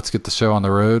Let's Get the Show on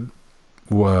the Road.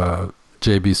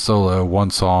 JB solo,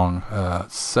 one song,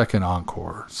 second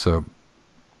encore. So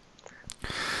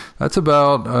that's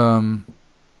about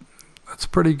that's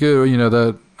pretty good. You know,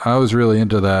 that I was really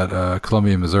into that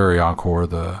Columbia, Missouri encore,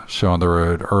 the Show on the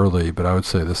Road early, but I would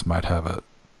say this might have it.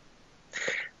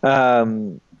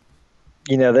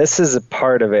 You know, this is a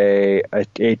part of a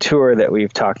tour that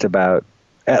we've talked about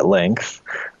at length.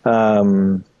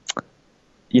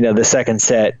 You know, the second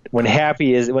set, when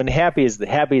Happy is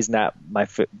not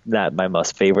my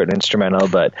most favorite instrumental,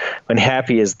 but when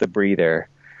Happy is the breather,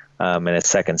 in its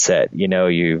second set, you know,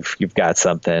 you've got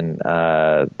something,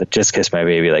 that Just Kiss My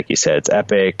Baby, like you said, it's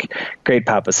epic. Great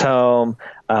Papa's Home,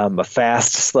 a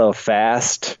fast, slow,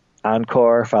 fast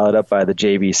encore, followed up by the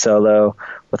JB solo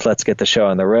with Let's Get the Show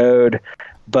on the Road.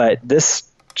 But this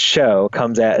show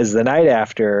comes out as the night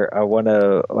after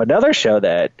another show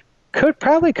that could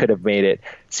have made it.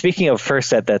 Speaking of first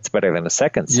set, that's better than a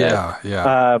second set.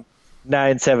 Yeah.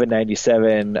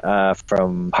 9/7/97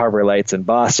 from Harbor Lights in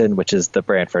Boston, which is the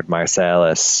Branford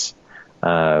Marsalis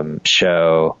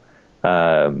show,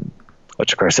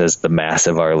 which of course is the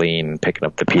massive Arlene picking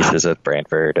up the pieces with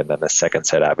Branford, and then the second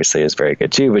set obviously is very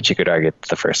good too. But you could argue that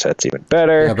the first set's even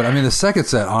better. Yeah, but I mean the second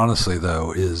set, honestly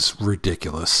though, is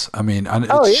ridiculous. I mean, I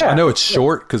know it's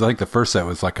short because I think the first set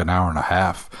was like an hour and a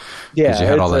half. Yeah, you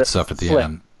had all that stuff at the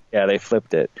end. Yeah, they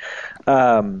flipped it.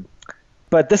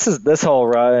 But this whole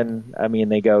run, I mean,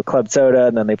 they go Club Soda,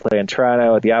 and then they play in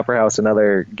Toronto at the Opera House,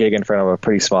 another gig in front of a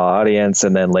pretty small audience,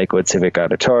 and then Lakewood Civic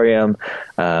Auditorium,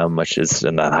 which is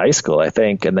in the high school, I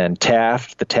think, and then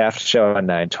the Taft show on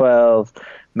 9/12,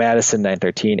 Madison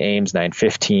 9/13, Ames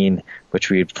 9/15, which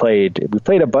we played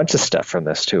a bunch of stuff from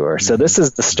this tour. So this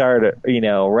is the start, you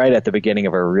know, right at the beginning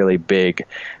of a really big,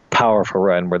 powerful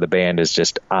run where the band is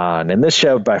just on. And this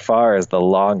show by far is the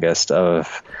longest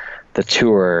of the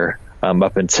tour.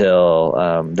 Up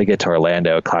until they get to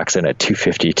Orlando, it clocks in at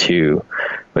 2:52,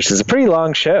 which is a pretty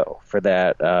long show for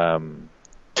that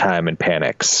time in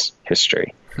Panic's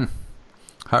history.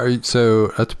 How are you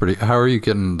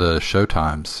getting the show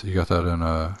times? You got that in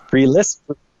a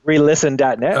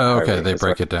relisten.net. Oh, okay, they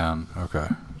break it down. Okay,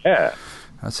 yeah,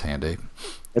 that's handy.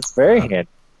 It's very handy.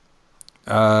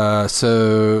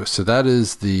 So that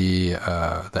is the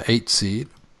 8 seed,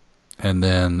 and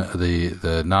then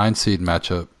the 9 seed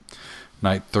matchup.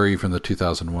 Night 3 from the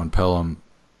 2001 Pelham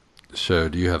show.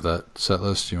 Do you have that set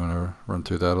list? Do you want to run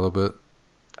through that a little bit?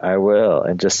 I will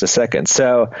in just a second.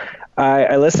 So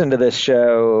I listened to this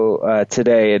show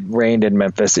today. It rained in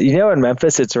Memphis. You know, in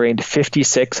Memphis, it's rained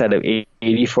 56 out of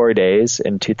 84 days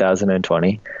in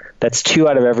 2020. That's 2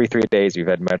 out of every 3 days we've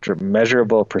had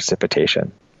measurable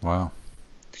precipitation. Wow.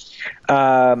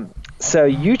 So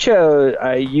you chose.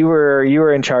 You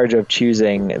were in charge of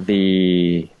choosing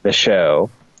the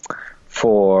show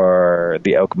for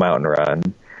the Oak Mountain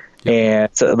Run. Yep. And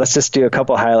so let's just do a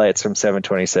couple highlights from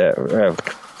 727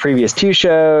 previous 2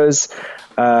 shows.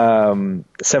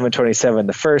 727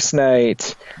 the first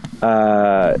night,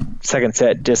 second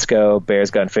set Disco,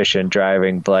 Bears Gone Fishing,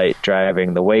 Driving, Blight,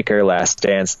 Driving, The Waker, Last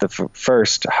Dance, the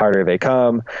first Harder They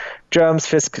Come, drums,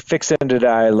 Fixin' to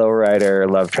Die, Lowrider,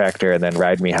 Love Tractor, and then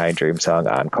Ride Me High, Dream Song,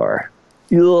 Encore.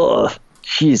 Ugh,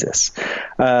 Jesus.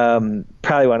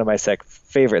 Probably one of my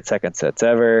favorite second sets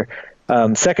ever.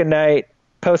 Second night,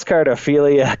 Postcard,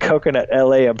 Ophelia, Coconut,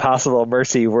 LA, Impossible,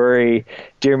 Mercy, Worry,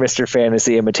 Dear Mr.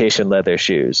 Fantasy, Imitation Leather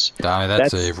Shoes. I mean,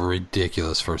 that's a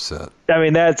ridiculous first set. I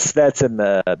mean, that's in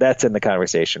the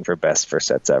conversation for best first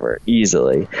sets ever,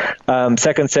 easily.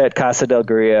 Second set, Casa del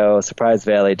Grillo, Surprise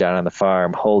Valley, Down on the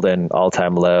Farm, Holden, All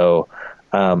Time Low,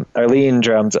 Arlene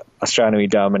drums, Astronomy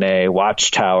Domine,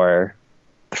 Watchtower,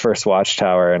 the first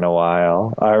Watchtower in a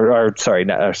while, or sorry,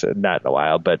 not in a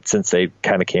while, but since they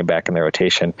kind of came back in the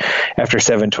rotation after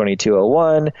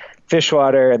 7/22/01,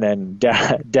 Fishwater, and then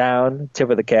down tip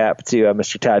of the cap to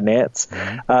Mr. Todd Nance,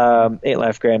 Ain't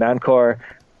Life Grand Encore,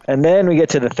 and then we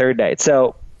get to the third night.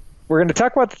 So we're going to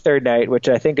talk about the third night, which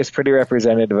I think is pretty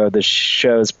representative of the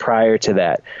shows prior to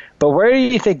that. But where do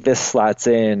you think this slots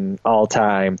in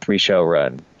all-time 3-show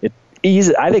run?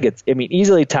 I think it's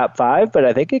easily top 5, but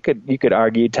I think you could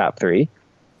argue top 3.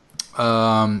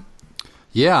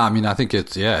 Yeah, I mean, I think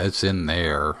it's in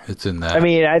there. It's in that. I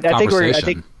mean, I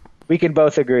think we can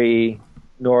both agree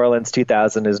New Orleans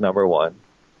 2000 is number 1.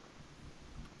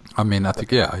 I mean, I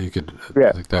think you could. Yeah.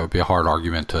 I think that would be a hard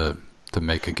argument to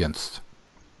make against.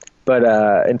 But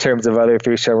in terms of other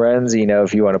 3-show runs,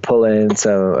 if you want to pull in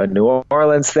a New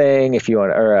Orleans thing, if you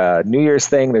want, or a New Year's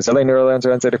thing, there's other New Orleans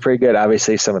runs that are pretty good.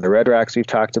 Obviously, some of the Red Rocks we've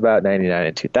talked about, 99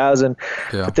 and 2000.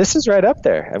 Yeah. But this is right up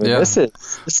there. I mean, this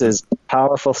is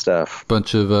powerful stuff.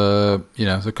 Bunch of a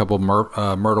couple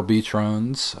Myrtle Beach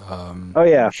runs. 5-4,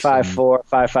 5-5,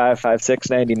 5-6,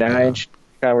 99.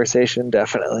 Conversation,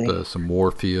 definitely. Some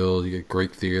Warfield. You get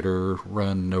Great Theater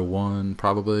run 01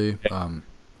 probably.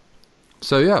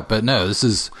 But no, this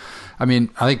is, I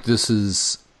think this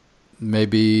is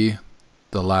maybe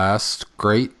the last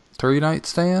great 3-night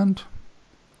stand.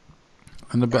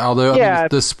 Although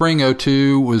the spring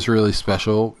 02 was really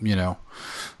special,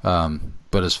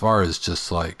 but as far as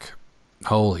just like,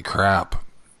 holy crap,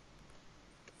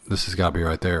 this has got to be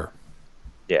right there.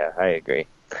 Yeah, I agree.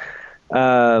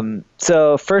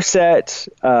 So first set,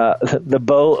 the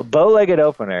bow-legged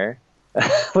opener,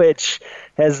 which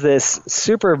has this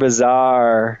super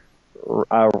bizarre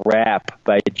rap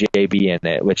by JB in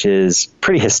it, which is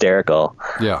pretty hysterical.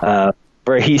 Yeah.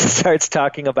 Where he starts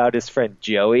talking about his friend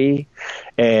Joey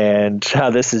and how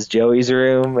this is Joey's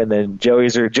room, and then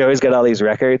Joey's got all these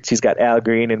records. He's got Al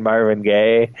Green and Marvin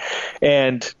Gaye,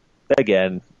 and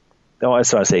again, I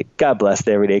just want to say, God bless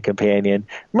the Everyday Companion.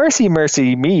 Mercy,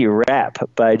 Mercy Me rap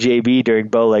by JB during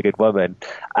Bow-Legged Woman.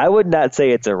 I would not say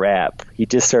it's a rap. He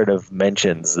just sort of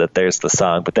mentions that there's the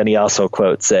song, but then he also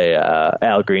quotes a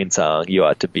Al Green song, You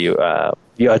Ought to Be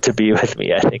With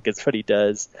Me, I think is what he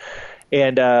does.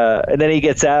 And then he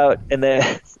gets out, and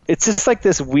then it's just like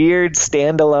this weird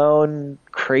standalone,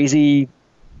 crazy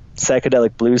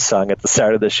psychedelic blues song at the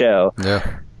start of the show.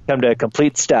 Yeah. Come to a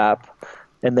complete stop,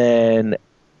 and then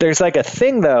there's like a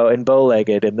thing, though, in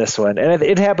Bow-Legged in this one, and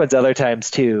it happens other times,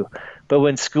 too. But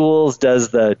when Schools does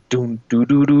the doon, doo,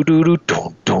 doo, doo, doo, doo,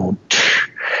 doon, doon,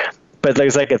 but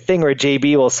there's like a thing where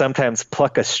JB will sometimes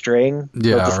pluck a string.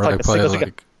 Yeah, or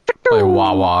play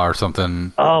wah-wah or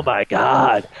something. Oh, my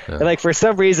God. Yeah. And, for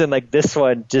some reason, this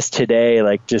one just today,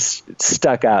 just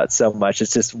stuck out so much.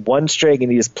 It's just one string,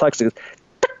 and he just plucks it.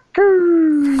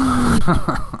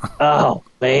 Oh,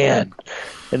 man.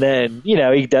 And then,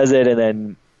 he does it, and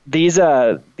then these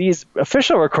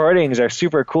official recordings are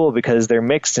super cool because they're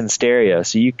mixed in stereo,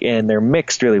 and they're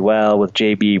mixed really well with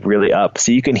JB really up,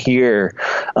 so you can hear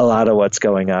a lot of what's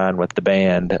going on with the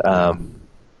band.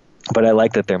 But I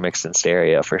like that they're mixed in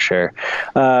stereo for sure.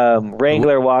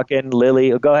 Wrangler walking,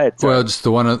 Lily. Go ahead. Sorry. Well, just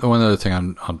the one other thing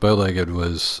on Bow-Legged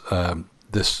was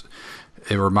this.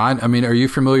 Are you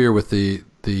familiar with the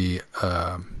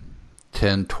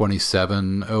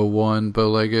 10/27/01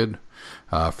 Bow-Legged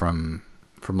from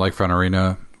Lakefront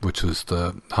Arena, which was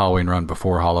the Halloween run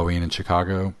before Halloween in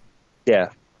Chicago? Yeah,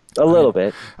 a little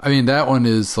bit. That one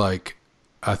is I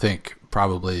think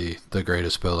probably the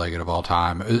greatest Bow-Legged of all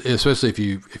time, especially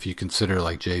if you consider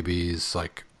JB's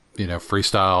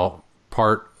freestyle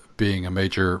part being a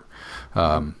major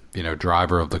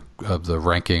driver of the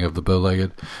ranking of the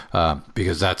Bow-Legged,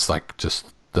 because that's just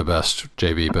the best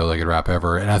JB Bow-Legged rap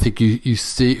ever. And I think you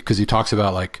see, because he talks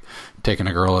about taking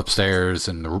a girl upstairs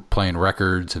and playing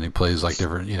records, and he plays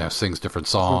different, sings different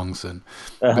songs, and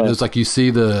it's you see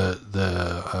the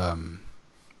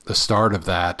start of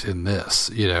that in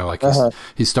this,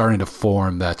 he's starting to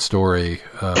form that story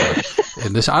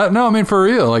in this. For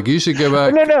real, you should go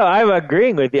back. No, I'm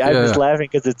agreeing with you. I'm just laughing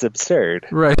because it's absurd.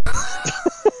 Right.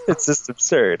 It's just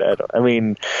absurd.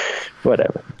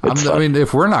 Whatever.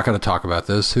 If we're not going to talk about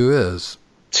this, who is?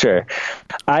 Sure.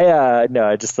 I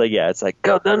just it's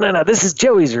go, no, this is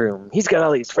Joey's room. He's got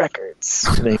all these records.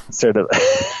 And they sort of,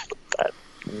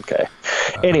 okay.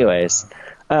 Anyways.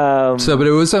 But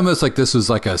it was almost this was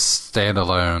a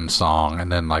standalone song, and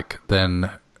then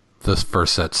then the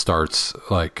first set starts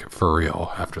for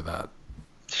real after that.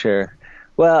 Sure.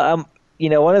 Well,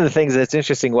 one of the things that's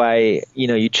interesting why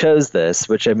you chose this,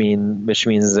 which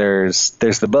means there's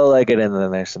the Bow-Legged, and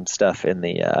then there's some stuff in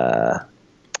the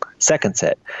second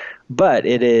set, but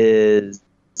it is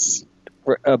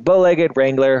a Bow-Legged,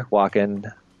 Wrangler,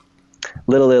 Walkin',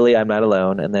 Little Lily, I'm Not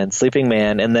Alone, and then Sleeping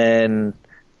Man, and then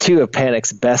two of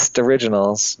Panic's best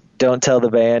originals, Don't Tell the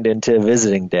Band, into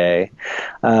Visiting Day,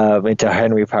 into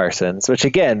Henry Parsons, which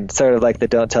again, sort of the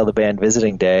Don't Tell the Band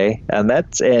Visiting Day, and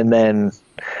then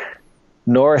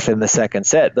North in the second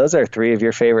set. Those are three of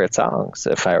your favorite songs,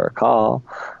 if I recall.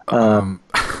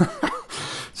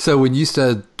 So when you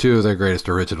said two of their greatest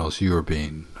originals, you were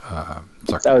being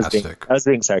sarcastic. I was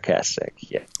being sarcastic.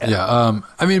 Yeah. Yeah.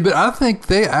 But I think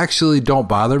they actually don't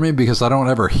bother me because I don't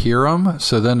ever hear them.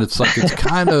 So then it's it's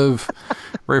kind of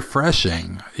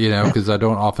refreshing, because I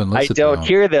don't often listen to them. I don't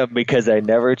hear them because I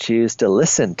never choose to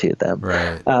listen to them.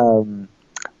 Right.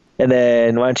 And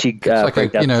then why don't you It's like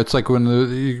break down? it's like when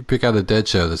you pick out a Dead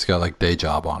show that's got like Day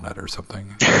Job on it or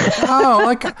something. Oh,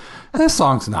 like this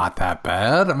song's not that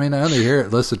bad. I mean, I only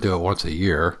listen to it once a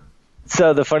year.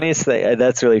 So the funniest thing,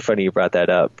 that's really funny you brought that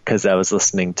up, because I was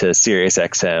listening to Sirius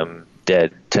XM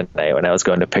Dead tonight when I was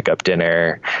going to pick up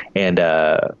dinner, and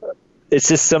it's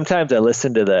just sometimes I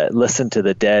listen to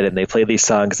the Dead and they play these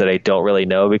songs that I don't really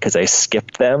know because I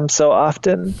skipped them so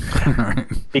often.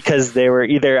 Because they were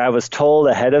either I was told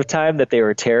ahead of time that they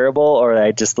were terrible, or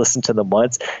I just listened to them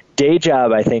once. Day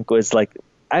Job, I think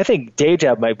Day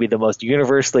Job might be the most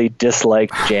universally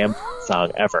disliked jam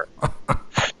song ever.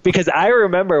 Because I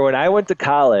remember when I went to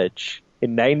college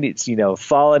in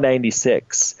fall of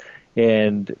 96,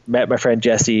 and met my friend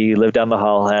Jesse, lived down the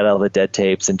hall, had all the Dead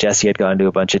tapes, and Jesse had gone to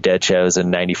a bunch of Dead shows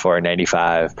in 94 and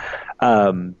 95.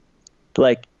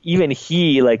 Even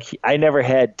I never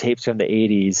had tapes from the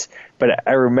 80s, but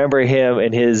I remember him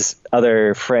and his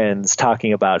other friends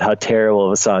talking about how terrible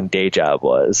of a song Day Job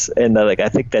was. And I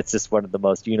think that's just one of the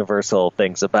most universal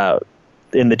things about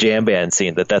in the jam band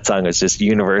scene, that song is just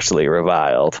universally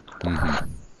reviled.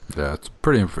 Mm-hmm. Yeah, it's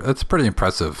pretty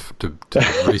impressive to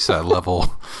reach that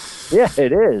level. Yeah,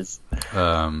 it is.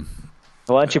 Why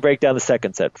don't you break down the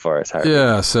second set for us, Harvey?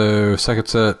 Yeah, so second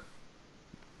set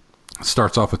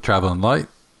starts off with Traveling Light,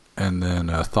 and then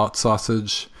Thought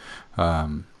Sausage,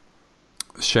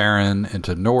 Sharon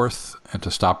into North,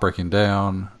 into Stop Breaking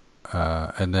Down,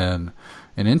 and then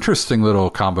an interesting little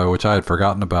combo, which I had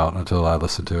forgotten about until I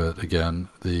listened to it again,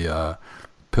 the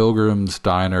Pilgrim's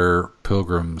Diner,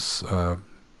 Pilgrim's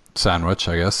Sandwich,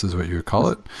 I guess is what you would call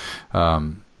it.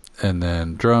 And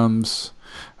then drums.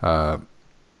 Were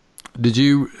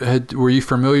you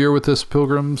familiar with this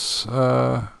Pilgrims,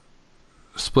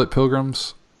 Split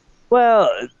Pilgrims? Well,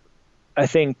 I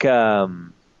think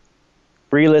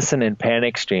Re-Listen and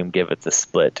Panic Stream give it the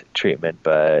split treatment,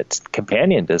 but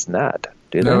Companion does not.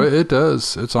 Do they? No, it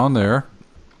does. It's on there.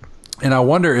 And I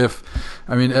wonder if,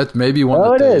 it's maybe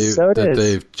one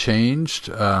they've changed.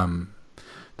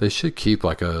 They should keep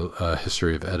like a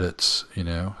history of edits,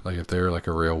 like if they're like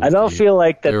a real wiki. I don't feel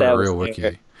like that was a real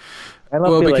wiki.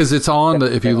 Because it's on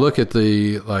if you look at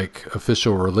the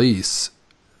official release,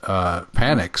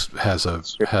 Panics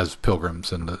has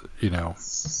Pilgrims in the,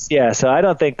 Yeah, so I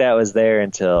don't think that was there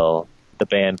until the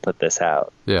band put this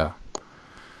out. Yeah.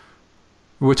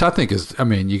 Which I think is,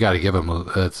 you got to give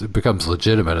them, it becomes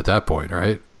legitimate at that point,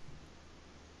 right?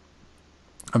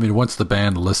 Once the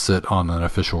band lists it on an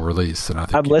official release, then I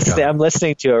think I'm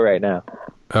listening to it right now.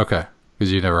 Okay,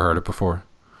 because you never heard it before.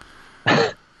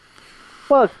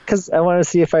 Well, because I want to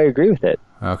see if I agree with it.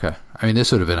 Okay,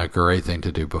 this would have been a great thing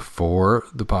to do before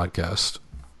the podcast.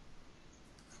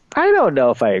 I don't know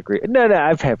if I agree. No,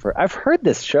 I've heard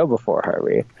this show before,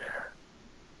 Harvey.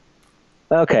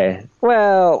 Okay,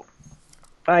 well,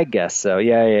 I guess so.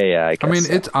 Yeah. I guess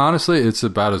so. It's honestly, it's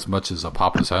about as much as a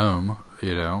Papa's Home,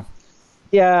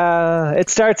 Yeah, it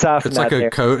starts off. It's like a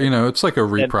it's like a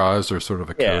reprise or sort of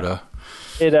a coda.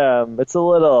 It's a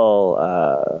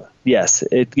little. Yes,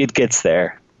 it gets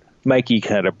there. Mikey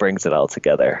kind of brings it all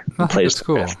together. And plays it's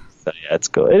cool. So yeah, it's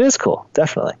cool. It is cool,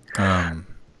 definitely. I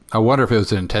wonder if it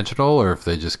was intentional or if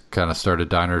they just kind of started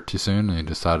Diner too soon and he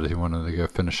decided he wanted to go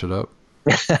finish it up.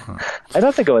 I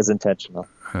don't think it was intentional.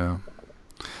 Yeah.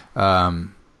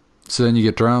 So then you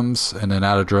get drums, and then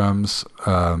out of drums,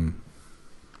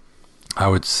 I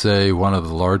would say one of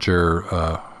the larger,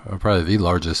 probably the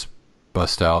largest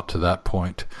bust out to that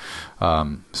point,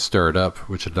 Stir It Up,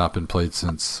 which had not been played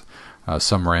since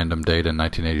some random date in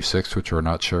 1986, which we're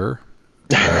not sure.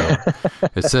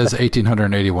 It says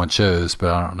 1,881 shows,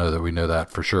 but I don't know that we know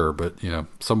that for sure. But,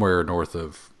 somewhere north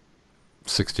of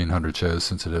 1,600 shows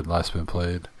since it had last been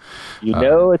played.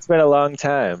 It's been a long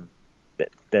time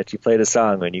that you played a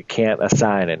song when you can't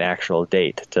assign an actual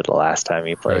date to the last time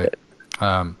you played it.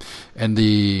 And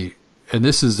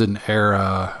this is an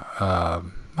era, I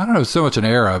don't know so much an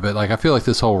era, but I feel like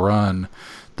this whole run,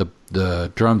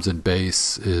 the drums and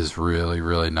bass is really,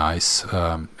 really nice,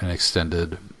 and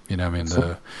extended.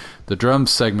 The drum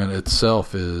segment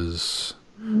itself is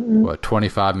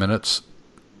 25 minutes,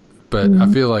 but I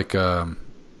feel like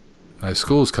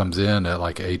Schools comes in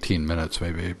at 18 minutes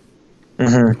maybe.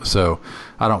 Mm-hmm. So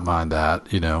I don't mind that.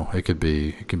 It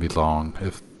can be long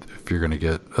if you're going to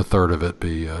get a third of it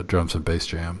be drums and bass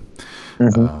jam.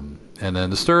 Mm-hmm. And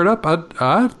then to Stir It Up,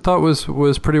 I thought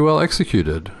was pretty well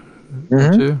executed.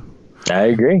 Mm-hmm. Too. I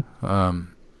agree.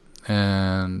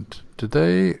 And did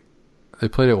they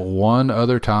played it one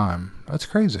other time? That's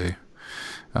crazy.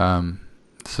 So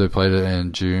they played it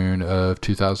in June of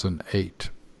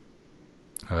 2008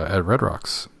 at Red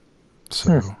Rocks.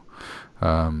 So,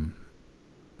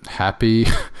 Happy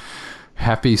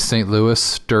St. Louis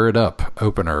Stir It Up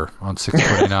opener on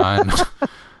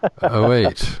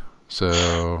 6/29/08.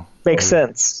 So makes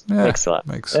sense. Yeah, makes a lot.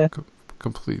 Makes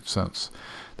complete sense.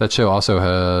 That show also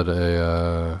had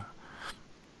a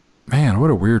man. What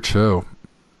a weird show.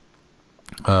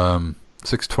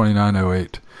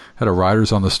 6/29/08 had a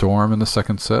Riders on the Storm in the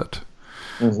second set.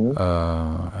 Mm-hmm.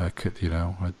 I could,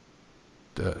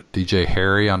 DJ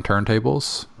Harry on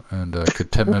turntables and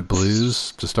Contentment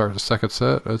Blues to start the second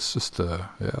set. It's just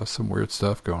some weird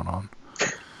stuff going on.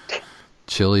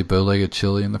 Chili, Bow-Legged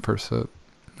Chili in the first set.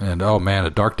 And oh man, a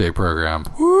Dark Day program.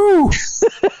 Woo!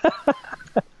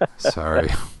 Sorry.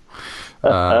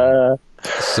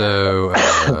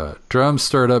 So drums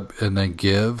Stir It Up and then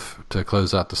Give to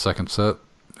close out the second set,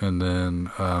 and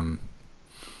then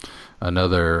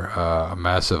another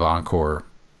massive encore.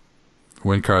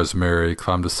 Wind Cries Mary,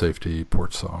 Climb to Safety,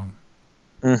 Porch Song.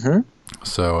 Mm-hmm.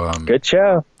 So good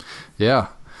show. Yeah.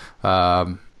 I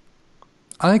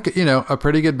think a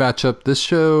pretty good matchup. This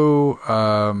show,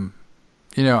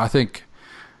 I think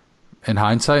in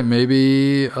hindsight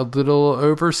maybe a little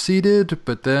overseeded,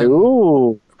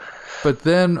 but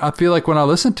then I feel like when I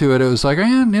listened to it, it was like,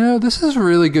 man, this is a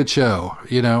really good show.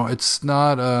 It's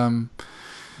not.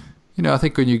 I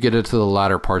think when you get into the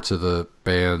latter parts of the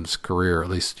band's career, at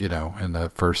least in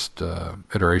the first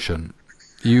iteration,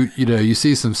 you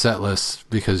see some set lists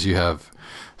because you have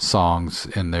songs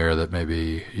in there that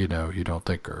maybe you don't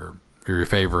think are your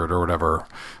favorite or whatever,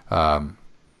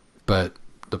 but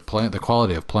the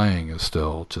quality of playing is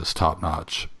still just top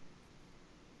notch.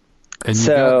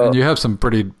 And you have some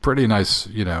pretty nice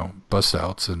bust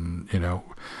outs and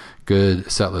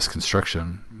good set list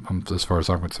construction as far as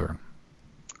I'm concerned.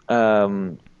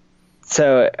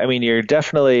 So I mean, you're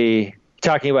definitely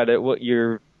talking about it. What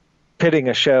you're pitting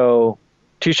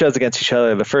two shows against each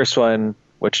other. The first one,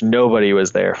 which nobody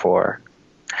was there for,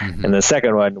 mm-hmm. and the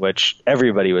second one, which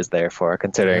everybody was there for,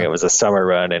 considering it was a summer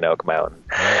run in Oak Mountain.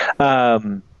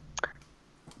 Right.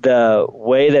 The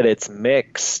way that it's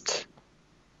mixed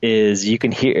is you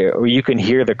can hear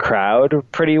the crowd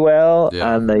pretty well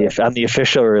on the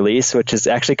official release, which is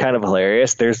actually kind of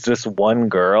hilarious. There's just one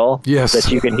girl that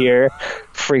you can hear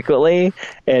frequently,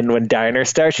 and when Diner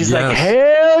starts, she's like,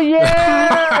 "Hell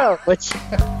yeah!" Which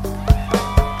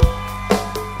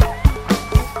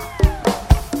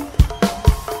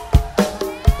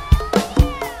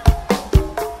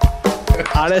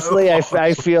honestly,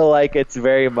 I feel like it's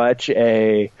very much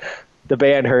the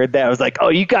band heard that. I was like, "Oh,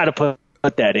 you got to put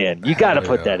that in. You got to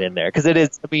put that in there," because it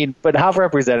is. I mean, but how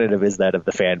representative is that of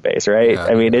the fan base, right? Yeah,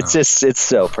 I mean, it's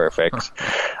so perfect.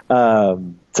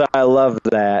 So I love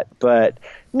that. But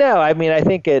no, I mean, I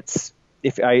think it's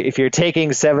if you're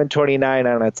taking 729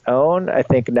 on its own, I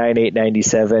think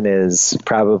 9897 is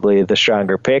probably the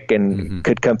stronger pick and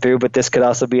could come through. But this could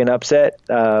also be an upset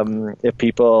if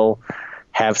people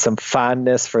have some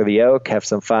fondness for the Oak, have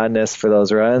some fondness for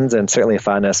those runs, and certainly a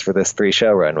fondness for this 3-show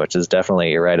run, which is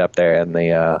definitely right up there in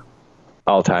the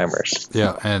all-timers.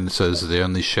 Yeah, and so this is the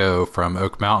only show from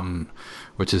Oak Mountain,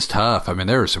 which is tough. I mean,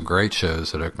 there were some great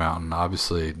shows at Oak Mountain.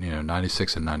 Obviously,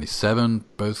 96 and 97,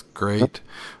 both great.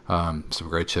 Some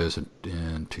great shows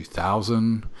in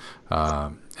 2000.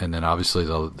 And then obviously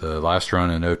the last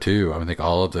run in 02. I think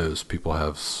all of those people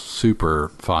have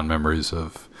super fond memories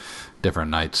of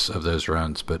different nights of those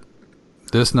runs, but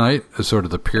this night is sort of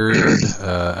the period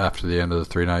after the end of the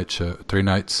 3 nights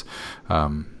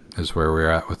is where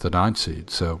we're at with the 9 seed.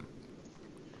 So,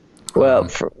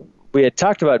 we had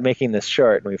talked about making this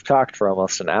short, and we've talked for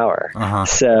almost an hour. Uh-huh.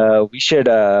 So we should.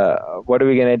 What are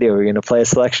we going to do? Are we going to play a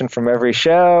selection from every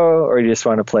show, or do you just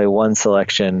want to play one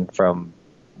selection from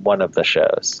one of the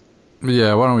shows?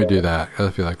 Yeah, why don't we do that? I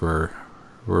feel like we're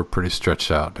pretty stretched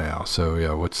out now. So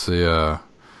yeah, what's the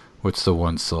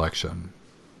one selection?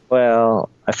 Well,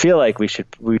 I feel like we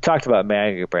talked about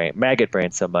Maggot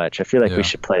Brain so much. I feel like we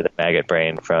should play the Maggot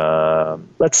Brain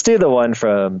let's do the one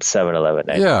from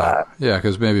 7/11/95. Yeah,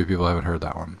 because maybe people haven't heard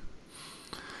that one.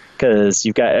 Because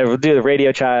we'll do the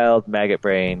Radio Child, Maggot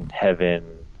Brain, Heaven,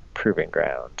 Proving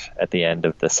Ground at the end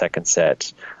of the second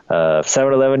set of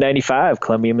 7/11/95,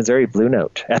 Columbia, Missouri, Blue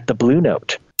Note, at the Blue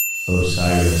Note.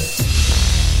 Osiris.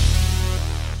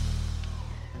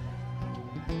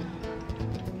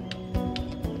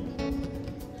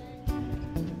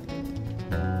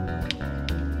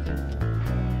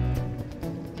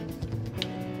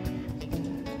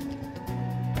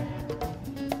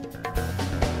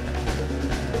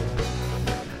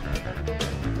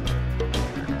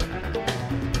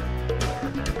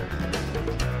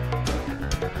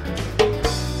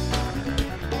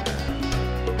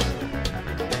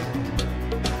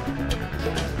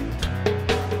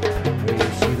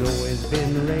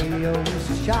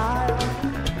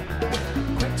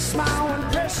 smile and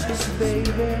precious,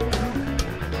 baby.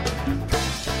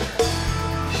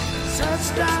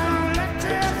 Touchdown,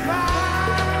 electrified.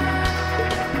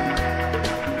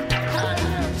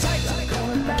 Tight,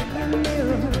 going back in the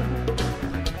mirror.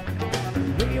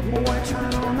 Radio boy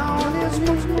trying on all his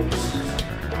moves.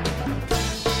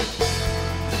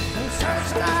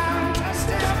 Touchdown,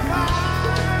 testify.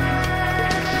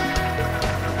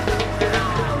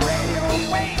 Radio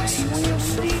wakes when you're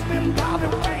sleeping, probably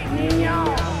waiting in your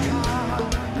car.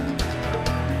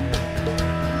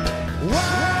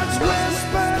 Words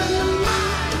whispered in the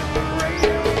mind of a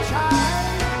radio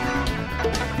child.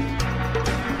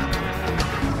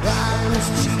 Rhymes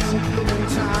cheating, keeping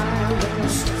time, and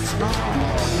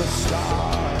small the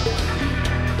stars.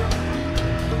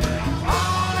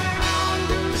 Falling on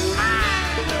the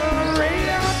mind of a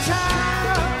radio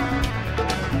child.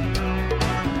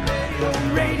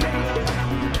 Radio,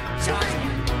 join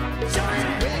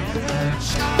it, radio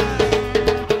child.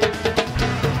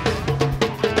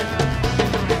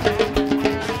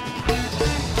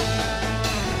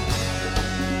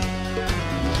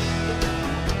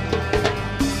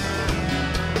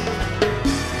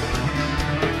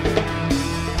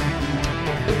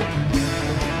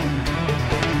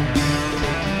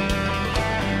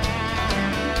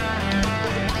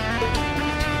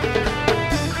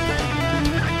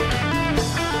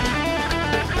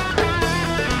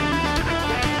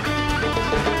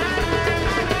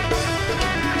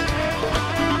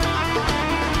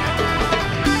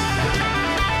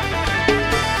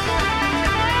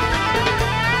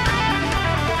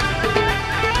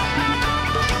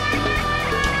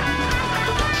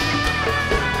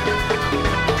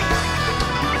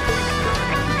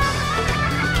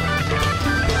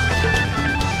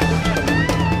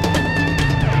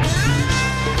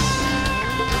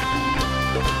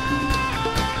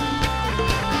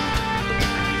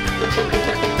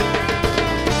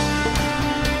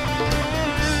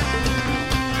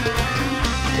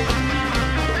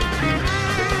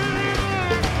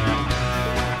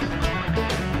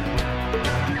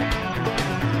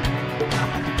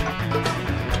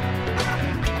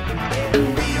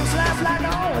 Beatles laugh like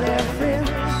all their friends.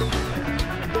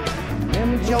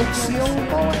 Them jokes the old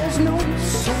boys know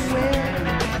so well.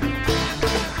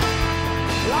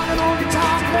 Rockin' on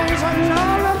guitar plays a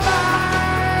lullaby.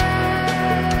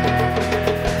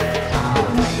 I'll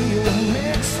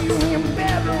mix you in your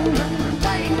bedroom and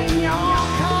playing in your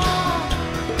car.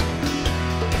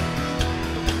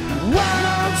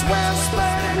 Words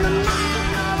whispered in the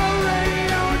mind of a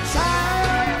radio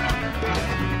child.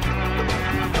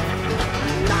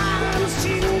 Lines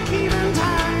cheating, keeping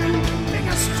time,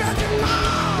 biggest judging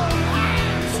all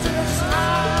lines to the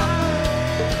sky.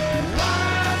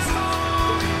 Words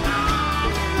falling on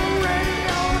the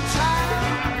radio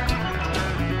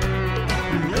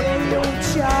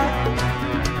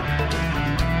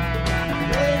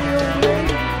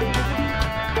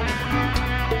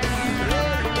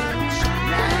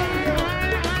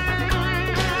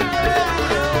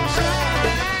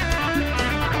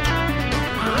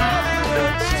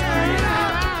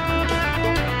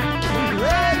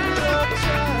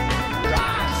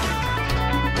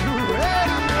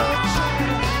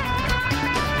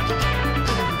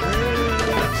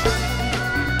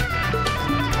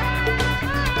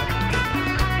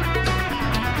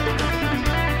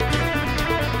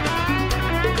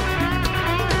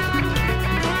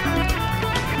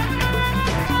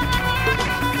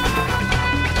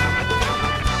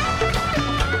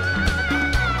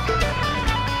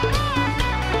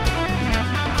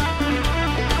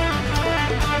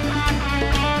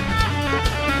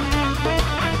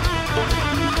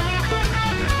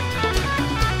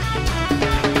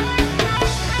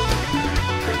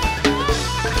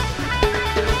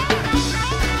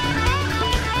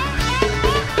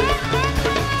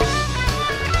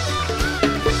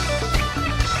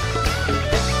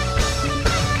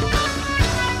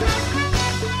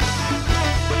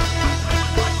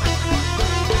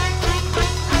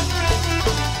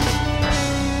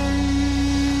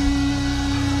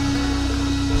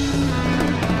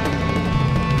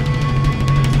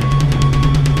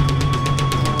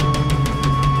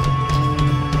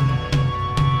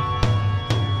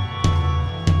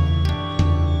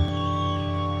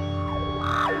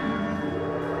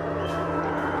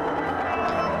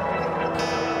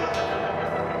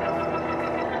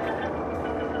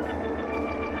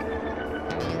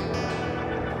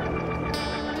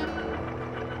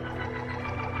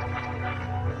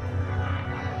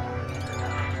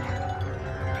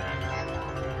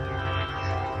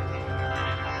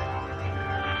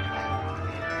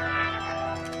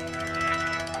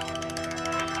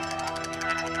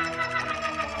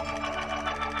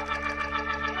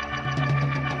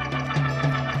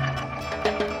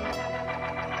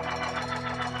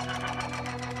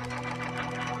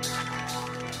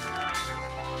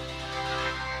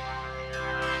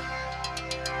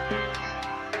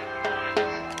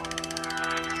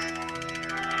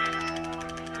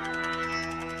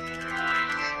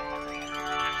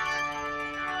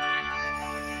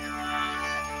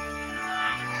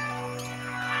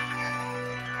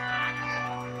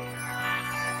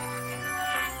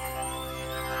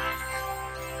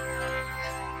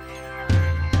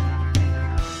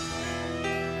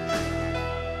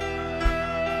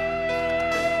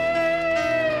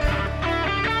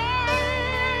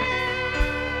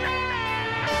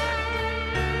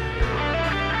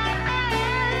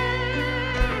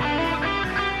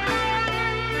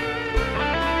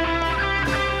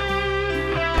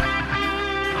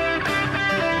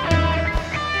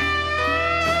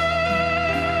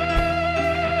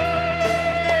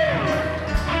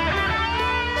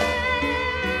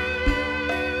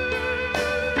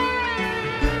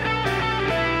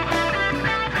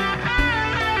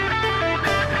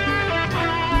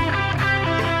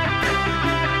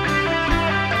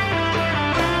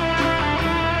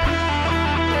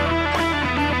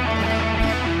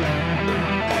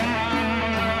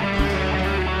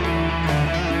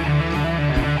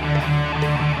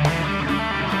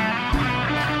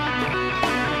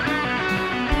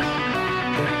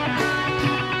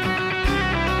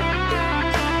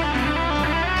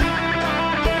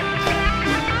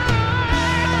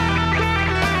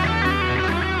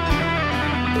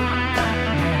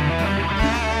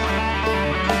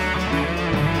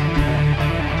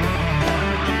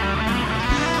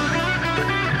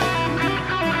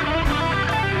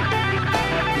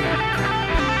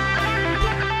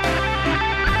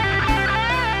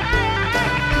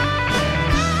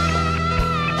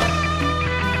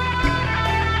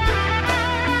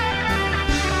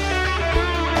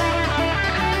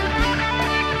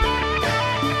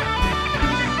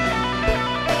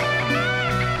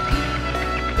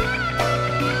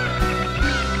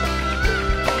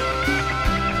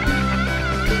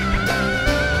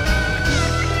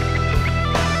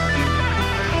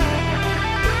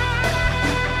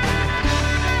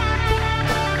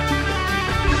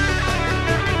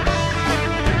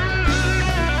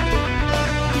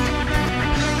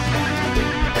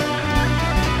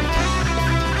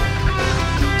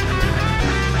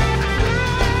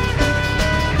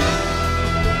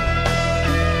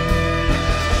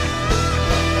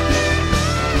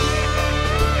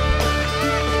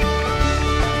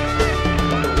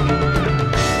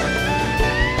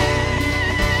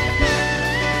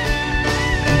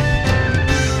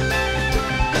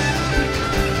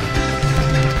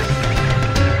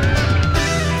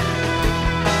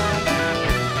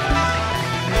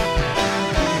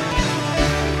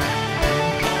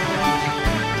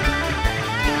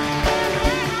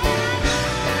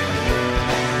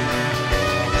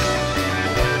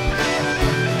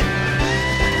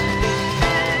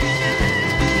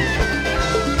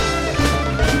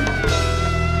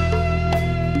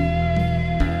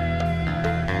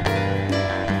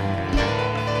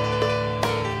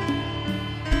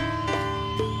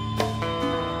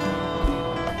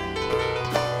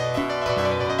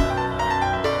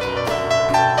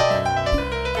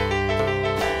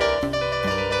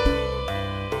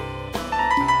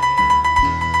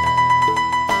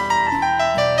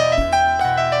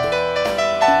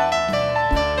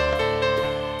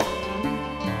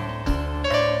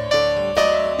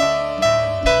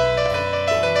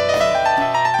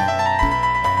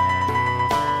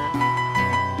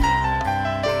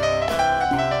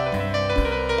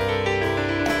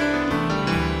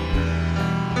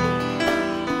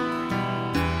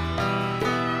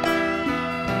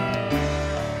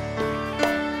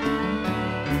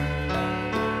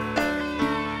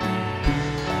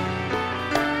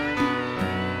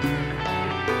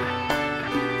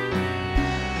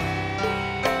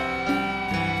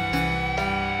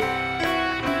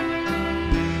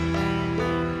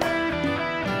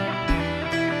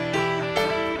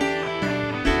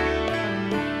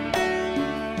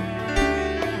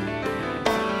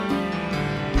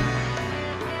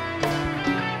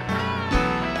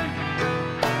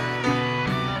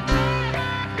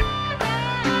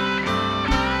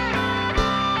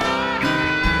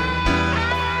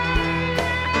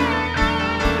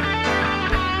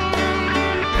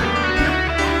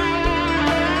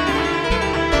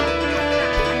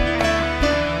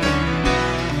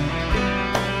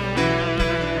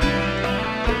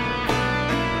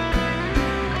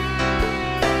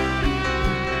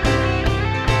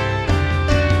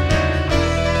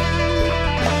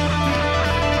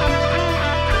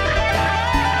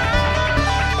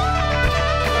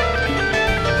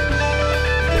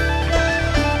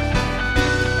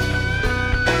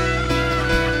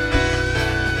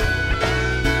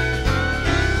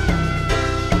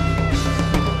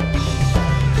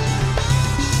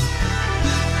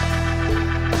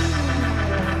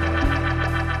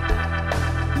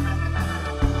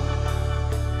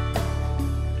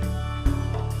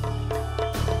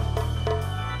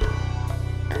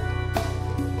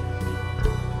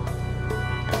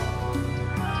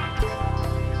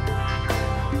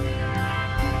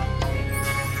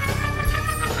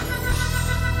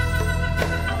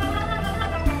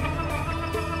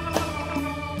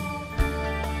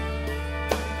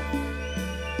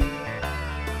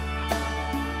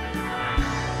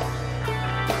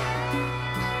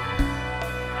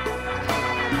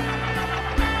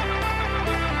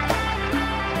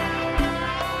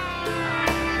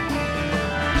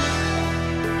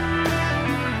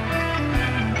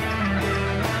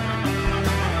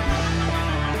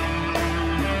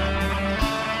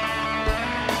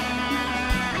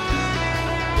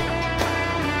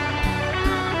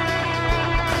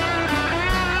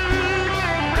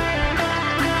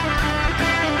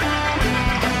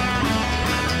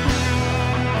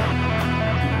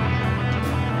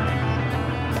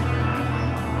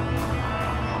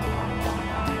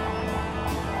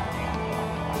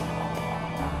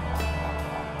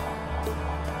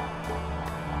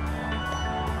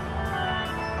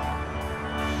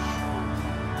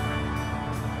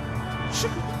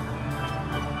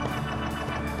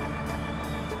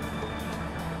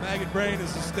brain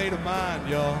is a state of mind,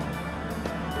 y'all.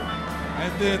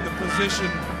 And then the position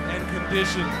and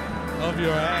condition of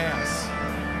your ass.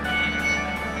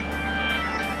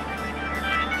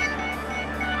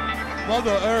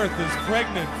 Mother Earth is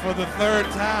pregnant for the third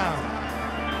time,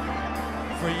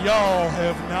 for y'all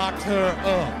have knocked her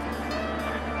up.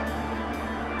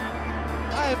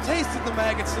 I have tasted the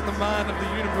maggots in the mind of the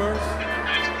universe.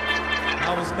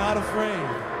 I was not afraid,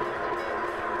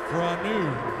 for I knew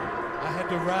I had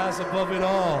to rise above it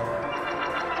all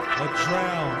or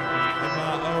drown in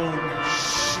my own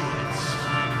shit.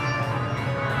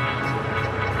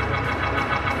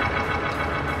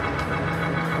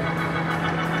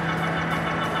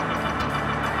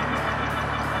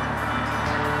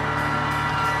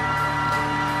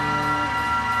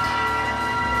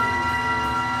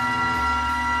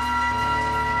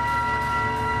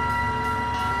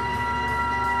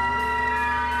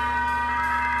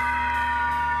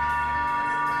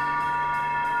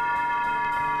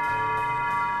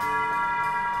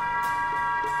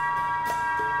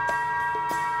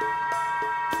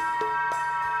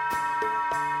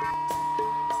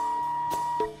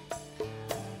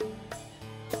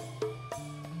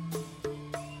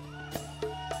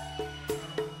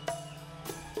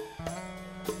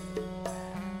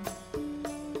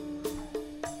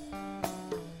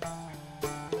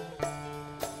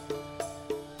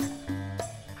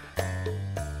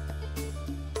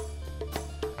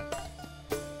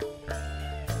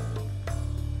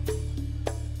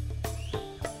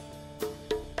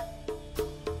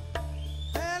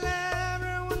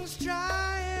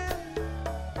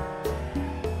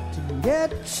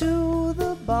 Get to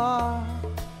the bar.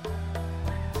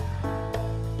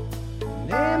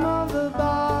 Name of the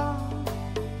bar.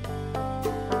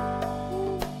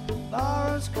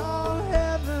 Bar is called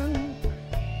Heaven.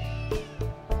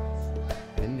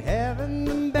 In heaven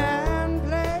the band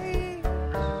plays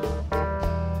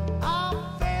our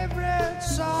favorite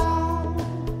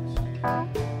songs.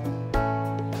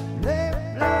 They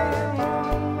play it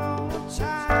one more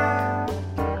time.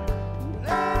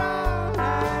 Play it all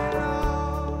night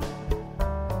long.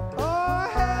 Oh,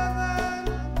 heaven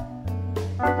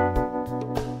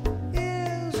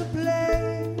is a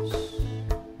place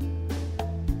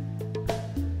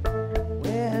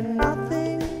where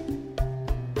nothing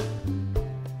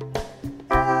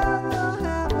ever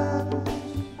happens.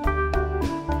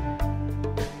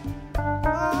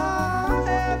 Oh,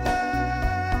 heaven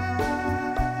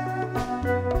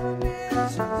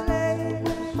is a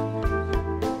place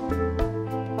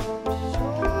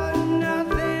sure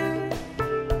nothing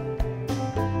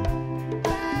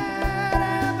bad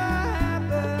ever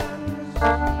happens.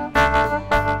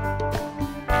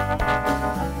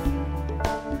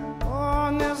 Oh,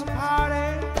 and there's a party.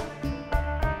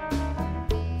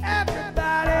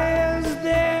 Everybody is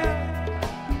there.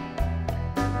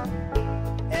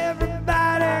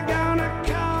 Everybody gonna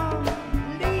come,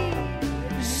 leave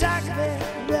exactly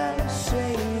the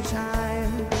same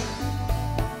time.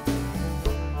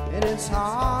 And it's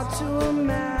hard to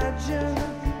imagine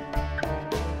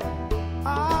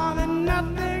all that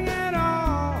nothing at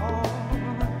all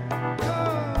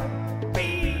could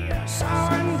be so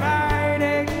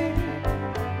inviting.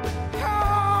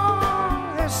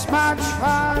 Oh, this much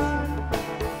fun.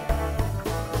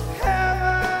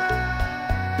 Heaven,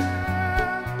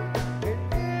 it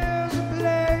is a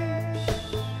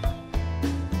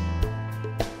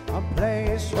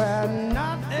place where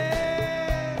nothing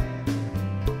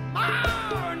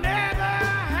more never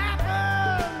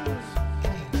happens.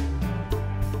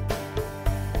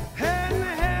 And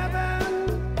heaven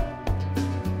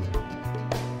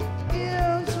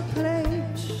is a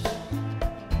place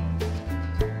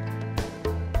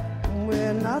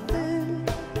where nothing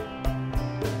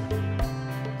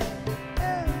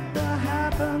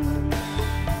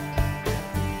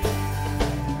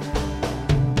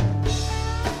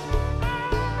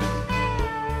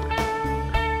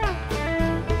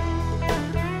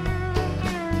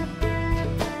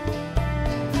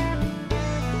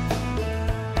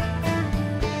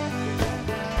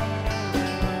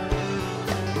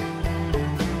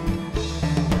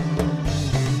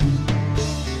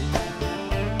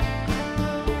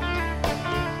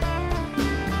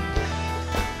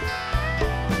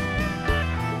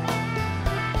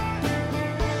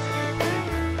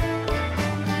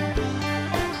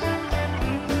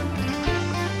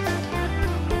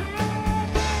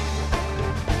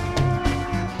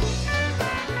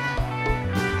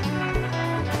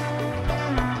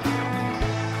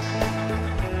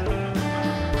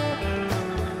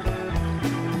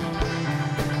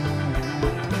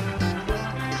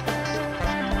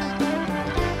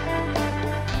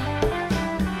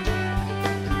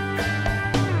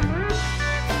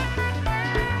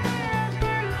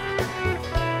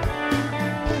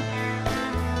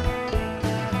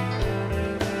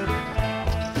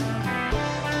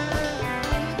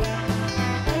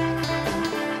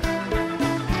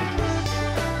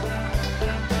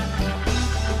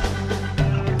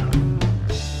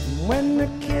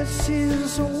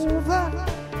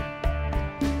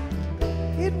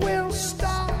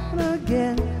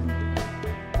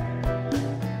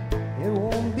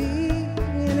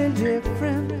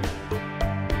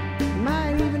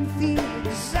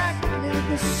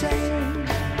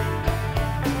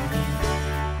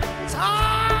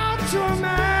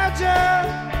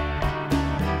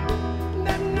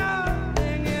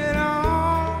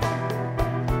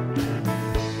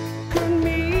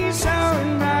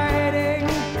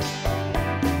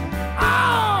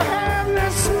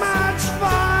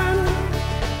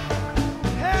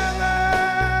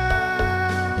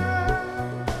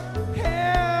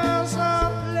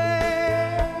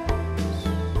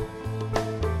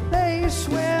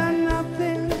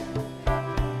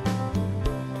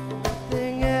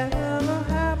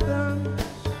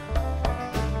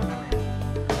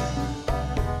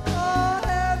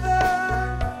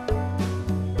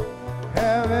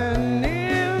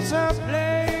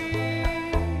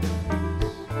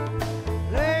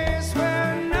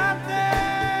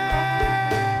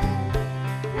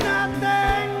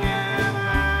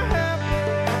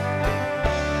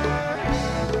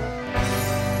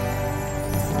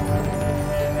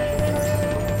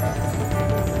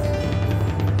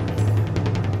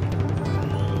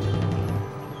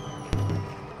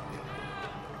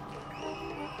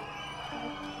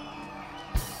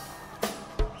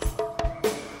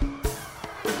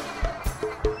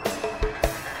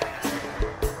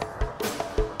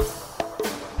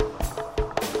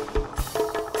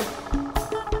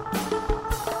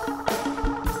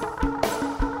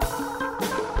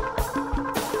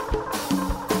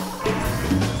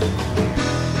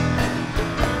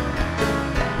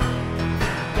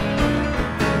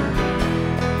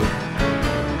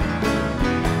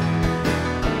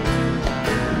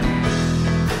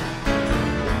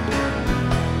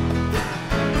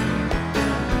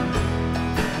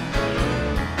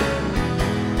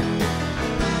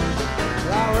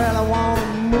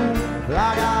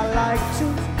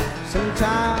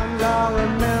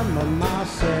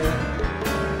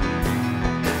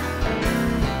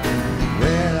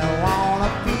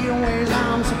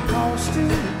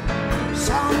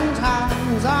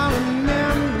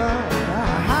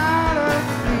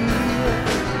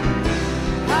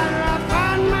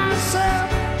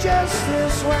just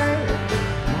this way.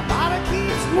 My body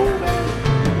keeps moving,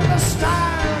 but the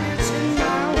style gets in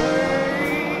my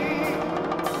way.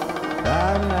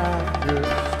 I'm not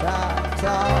just that's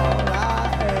all I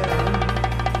am.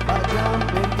 I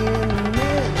jumping in the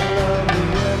middle of the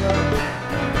river.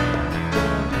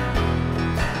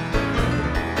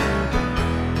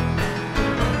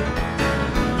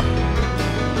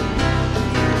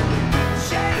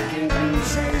 Shaking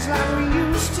cliches like we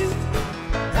used to.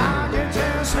 I can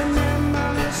just remember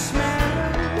the smell.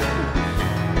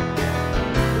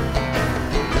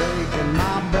 Breaking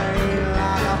my brain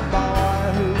like a boy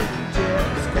who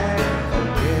just can't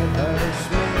forget her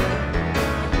smell.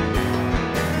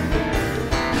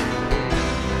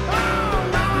 Oh,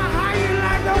 mama, how you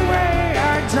like the way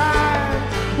I drive?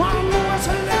 Wanna move us a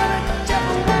little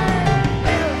different way?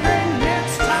 Little thing,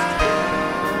 it's time.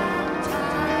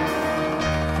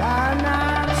 Find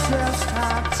out just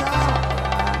how tall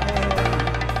I am.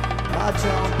 I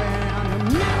jump in the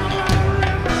middle of the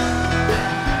river.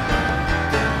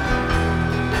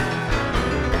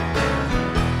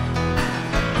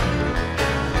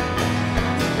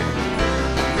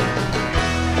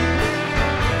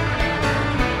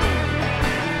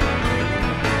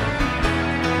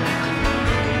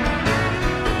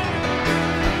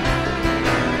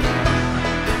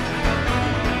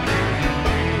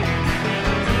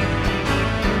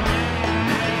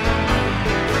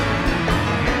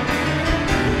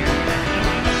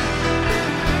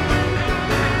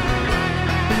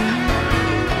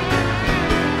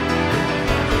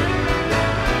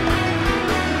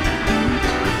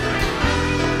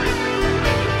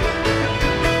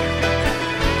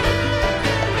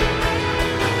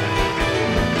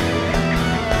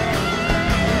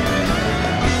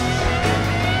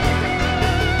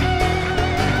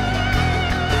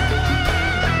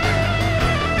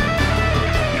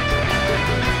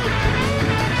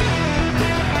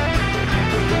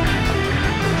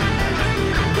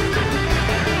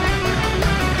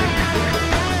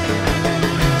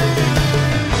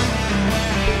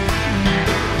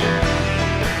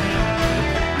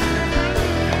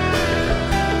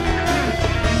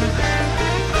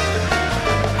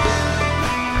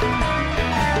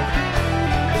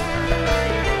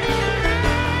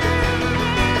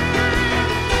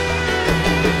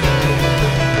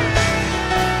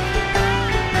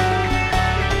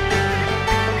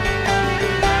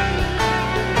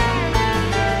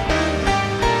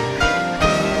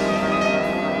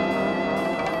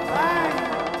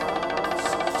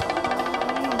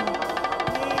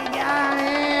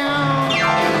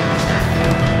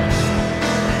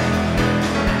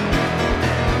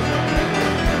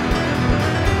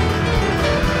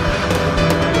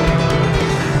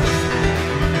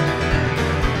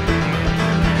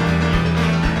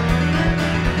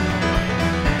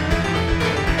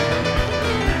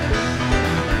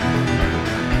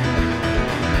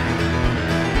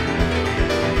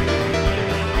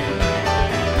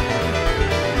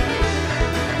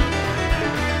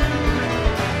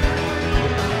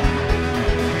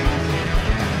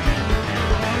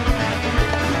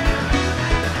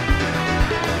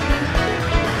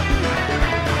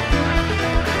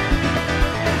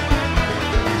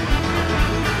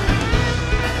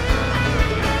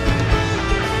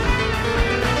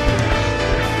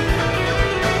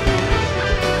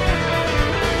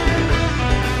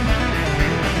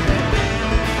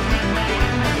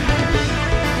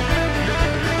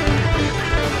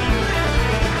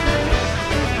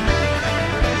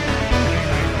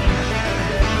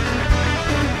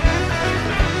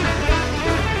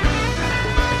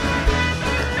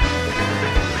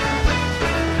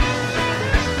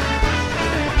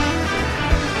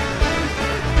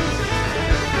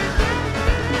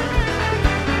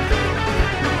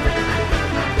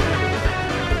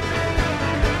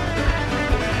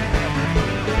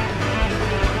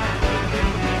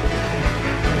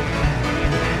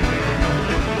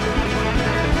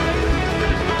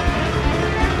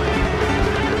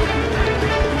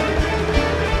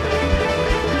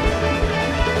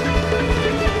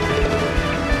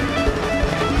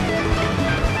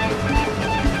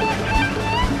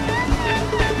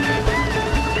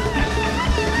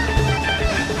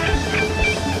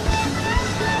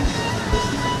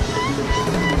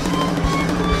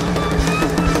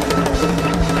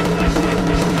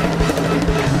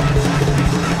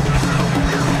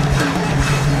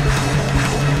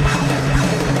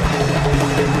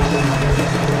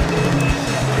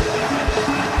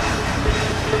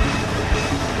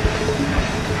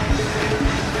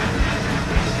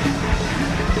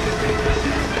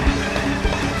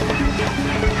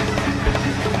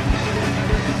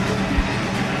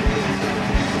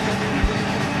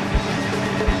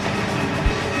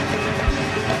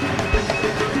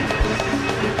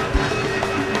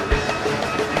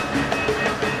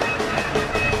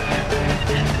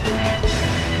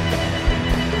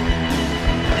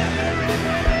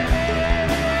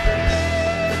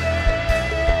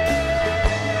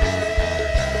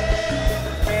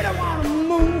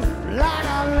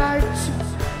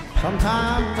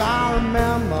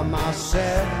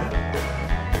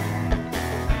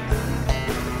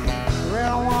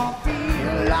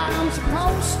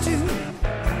 supposed to.